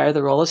Wheels of Fire,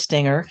 the role of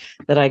Stinger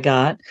that I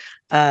got.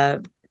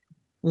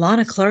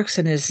 Lana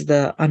Clarkson is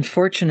the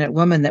unfortunate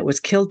woman that was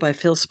killed by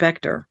Phil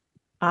Spector.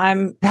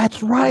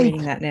 That's right.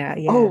 Reading that now.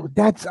 Yeah. Oh,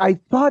 I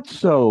thought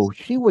so.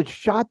 She was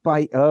shot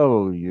by.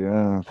 Oh,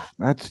 yeah.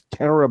 That's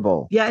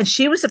terrible. Yeah, and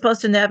she was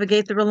supposed to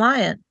navigate the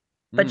Reliant,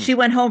 but she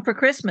went home for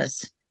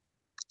Christmas,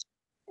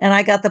 and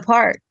I got the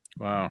part.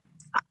 Wow.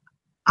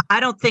 I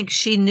don't think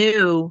she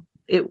knew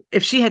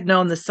if she had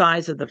known the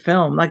size of the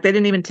film. Like, they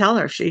didn't even tell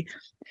her. She,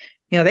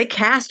 they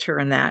cast her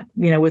in that.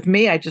 With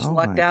me, I just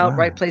lucked out, God.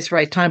 Right place,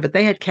 right time. But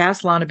they had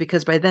cast Lana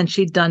because by then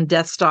she'd done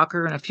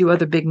Deathstalker and a few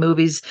other big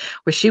movies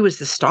where she was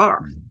the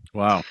star.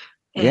 Wow.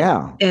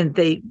 And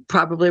they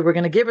probably were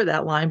going to give her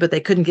that line, but they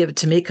couldn't give it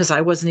to me because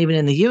I wasn't even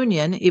in the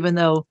union, even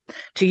though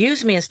to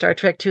use me in Star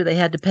Trek II, they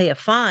had to pay a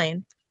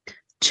fine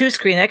to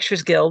Screen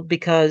Extras Guild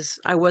because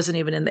I wasn't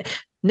even in the...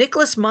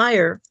 Nicholas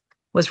Meyer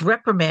was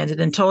reprimanded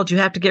and told you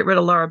have to get rid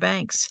of Laura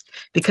Banks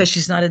because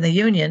she's not in the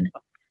union.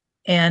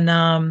 And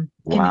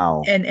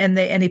wow.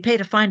 And he paid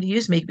a fine to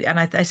use me. And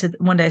I said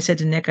one day, I said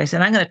to Nick, I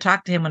said, I'm going to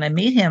talk to him when I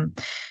meet him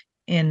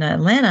in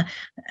Atlanta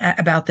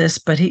about this.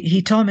 But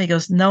he told me, he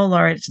goes, no,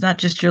 Laura, it's not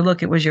just your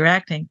look, it was your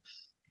acting.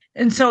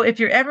 And so if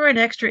you're ever an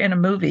extra in a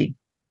movie,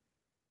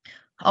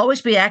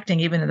 always be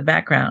acting even in the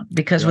background,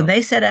 because when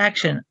they said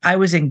action, I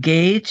was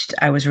engaged,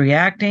 I was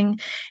reacting.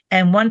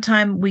 And one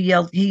time he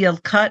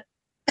yelled cut.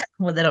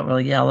 Well, they don't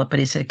really yell it, but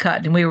he said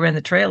cut. And we were in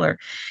the trailer.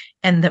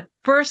 And the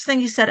first thing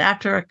he said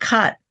after a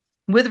cut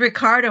with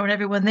Ricardo and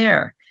everyone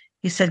there.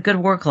 He said, "Good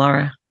work,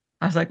 Laura."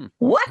 I was like,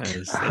 "What?"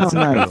 That's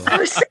nice.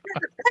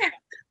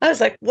 I was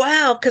like,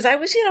 "Wow," because I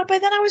was, by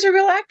then I was a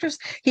real actress.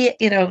 He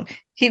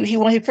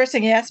first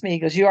thing he asked me, he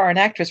goes, "You are an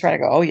actress, right?" I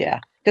go, "Oh yeah,"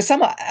 because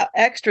some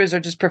extras are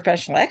just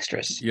professional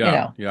extras.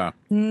 Yeah.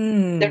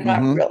 They're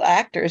not real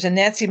actors. And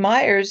Nancy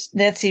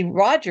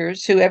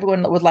Rogers, who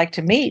everyone would like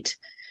to meet,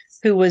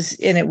 who was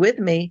in it with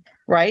me,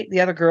 right?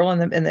 The other girl in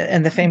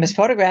the famous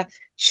photograph.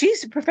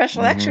 She's a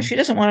professional extra. She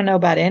doesn't want to know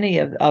about any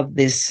of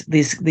these.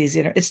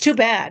 It's too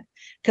bad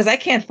because I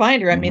can't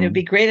find her. I mean, it'd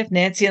be great if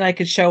Nancy and I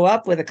could show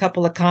up with a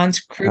couple of cons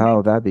crew.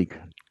 Oh, that'd be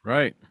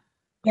right.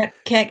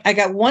 I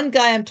got one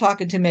guy I'm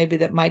talking to maybe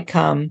that might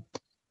come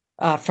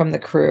from the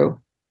crew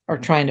or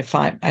trying to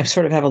find. I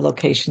sort of have a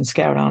location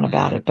scout on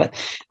about it, but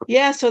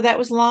yeah. So that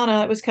was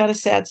Lana. It was kind of a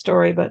sad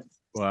story, but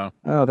wow.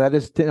 Oh, that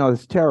is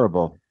it's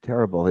terrible,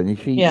 and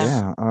she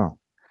oh,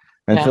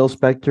 and Yeah. Phil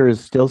Spector is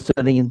still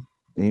sitting in.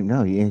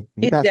 No, he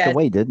passed dead.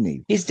 away, didn't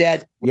he? He's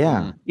dead.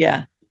 Yeah,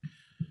 Yeah.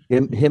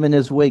 him and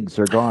his wigs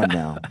are gone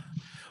now.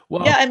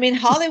 Well, Yeah, I mean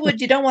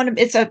Hollywood. You don't want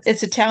to. It's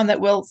a town that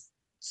will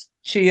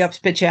chew you up,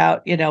 spit you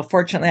out.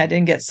 Fortunately, I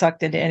didn't get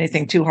sucked into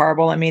anything too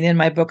horrible. I mean, in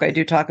my book, I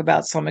do talk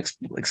about some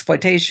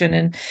exploitation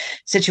and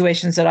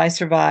situations that I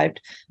survived.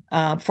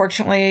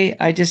 Fortunately,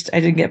 I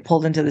didn't get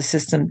pulled into the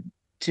system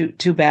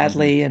too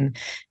badly. And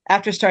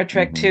after Star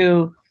Trek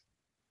II,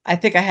 I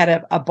think I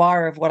had a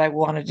bar of what I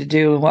wanted to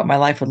do and what my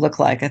life would look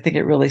like. I think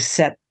it really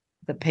set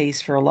the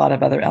pace for a lot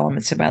of other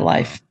elements in my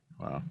life.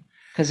 Wow.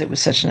 Because it was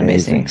such an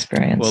amazing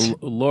experience. Well,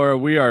 Laura,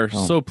 we are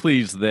so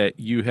pleased that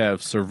you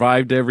have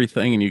survived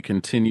everything and you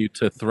continue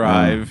to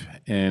thrive.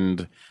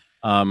 And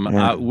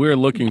we're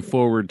looking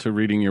forward to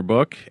reading your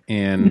book.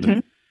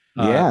 And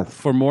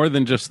for more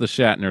than just the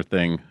Shatner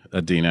thing,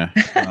 Adina.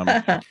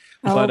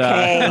 I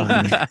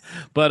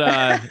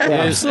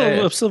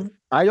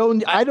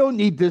don't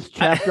need this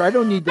chapter. I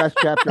don't need that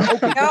chapter.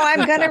 Okay, no,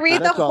 I'm going to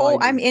read the whole.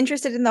 I'm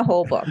interested in the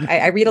whole book.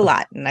 I read a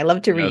lot, and I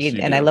love to read,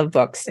 and I love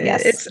books.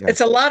 Yes, it's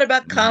a lot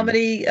about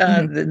comedy.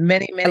 The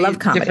many I love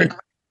comedy. Different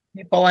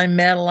people I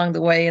met along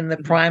the way in the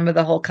prime of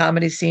the whole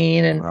comedy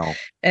scene,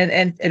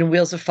 and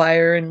Wheels of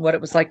Fire, and what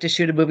it was like to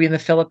shoot a movie in the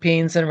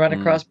Philippines and run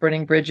across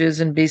burning bridges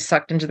and be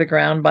sucked into the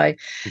ground by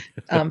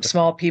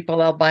small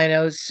people,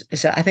 albinos.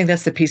 I think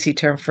that's the PC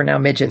term for now.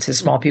 Midgets is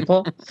small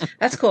people.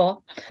 That's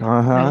cool.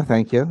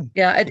 Thank you.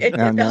 Yeah,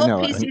 the whole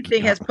PC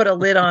thing has put a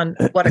lid on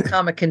what a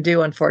comic can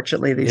do,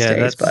 unfortunately, these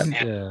days. But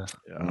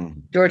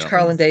George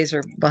Carlin days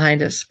are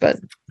behind us. But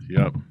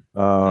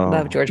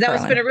love George Carlin.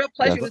 It's been a real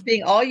pleasure with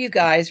being all you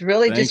guys.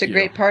 Really, just a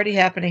great party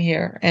happening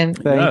here. And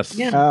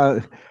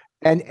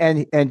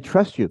and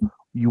trust you,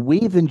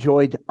 we've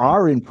enjoyed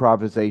our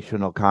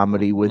improvisational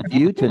comedy with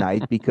you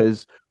tonight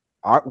because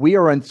we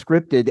are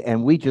unscripted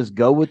and we just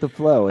go with the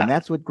flow, and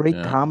that's what great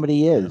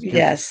comedy is.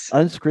 Yes,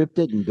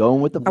 unscripted and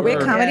going with the flow. Are we a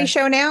comedy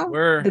show now?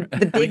 We're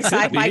the big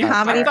sci-fi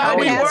comedy podcast.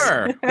 We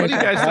were. What are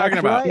you guys talking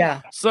about? Right.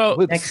 Yeah. So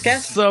next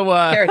guest. So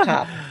Carrot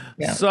Top.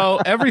 Yeah. So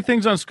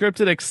everything's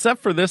unscripted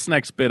except for this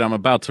next bit I'm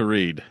about to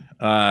read.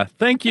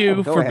 Thank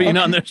you for being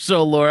on the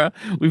show, Laura.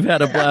 We've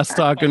had a blast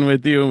talking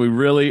with you, and we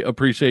really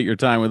appreciate your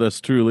time with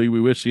us, truly. We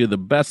wish you the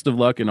best of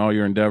luck in all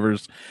your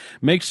endeavors.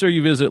 Make sure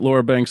you visit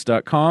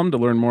laurabanks.com to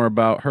learn more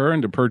about her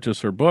and to purchase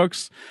her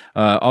books.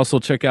 Also,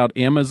 check out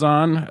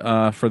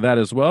Amazon for that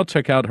as well.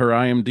 Check out her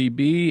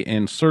IMDb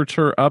and search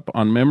her up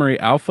on Memory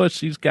Alpha.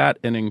 She's got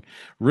a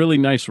really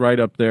nice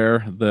write-up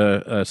there,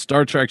 the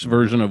Star Trek's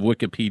version of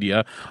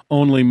Wikipedia,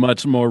 only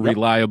much more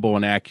reliable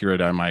and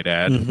accurate, I might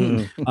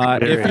add.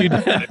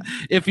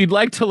 If you'd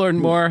like to learn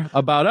more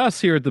about us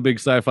here at the Big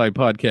Sci-Fi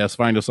Podcast,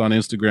 find us on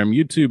Instagram,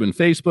 YouTube, and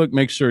Facebook.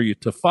 Make sure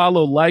to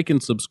follow, like,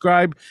 and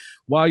subscribe.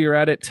 While you're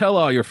at it, tell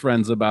all your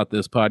friends about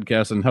this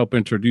podcast and help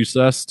introduce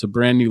us to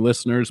brand new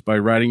listeners by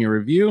writing a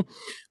review.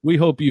 We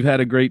hope you've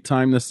had a great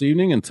time this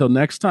evening. Until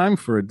next time,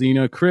 for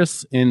Adina,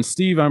 Chris, and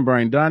Steve, I'm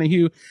Brian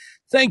Donahue.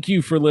 Thank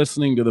you for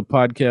listening to the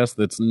podcast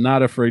that's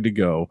not afraid to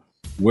go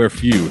where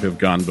few have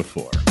gone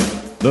before.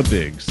 The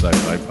Big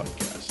Sci-Fi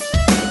Podcast.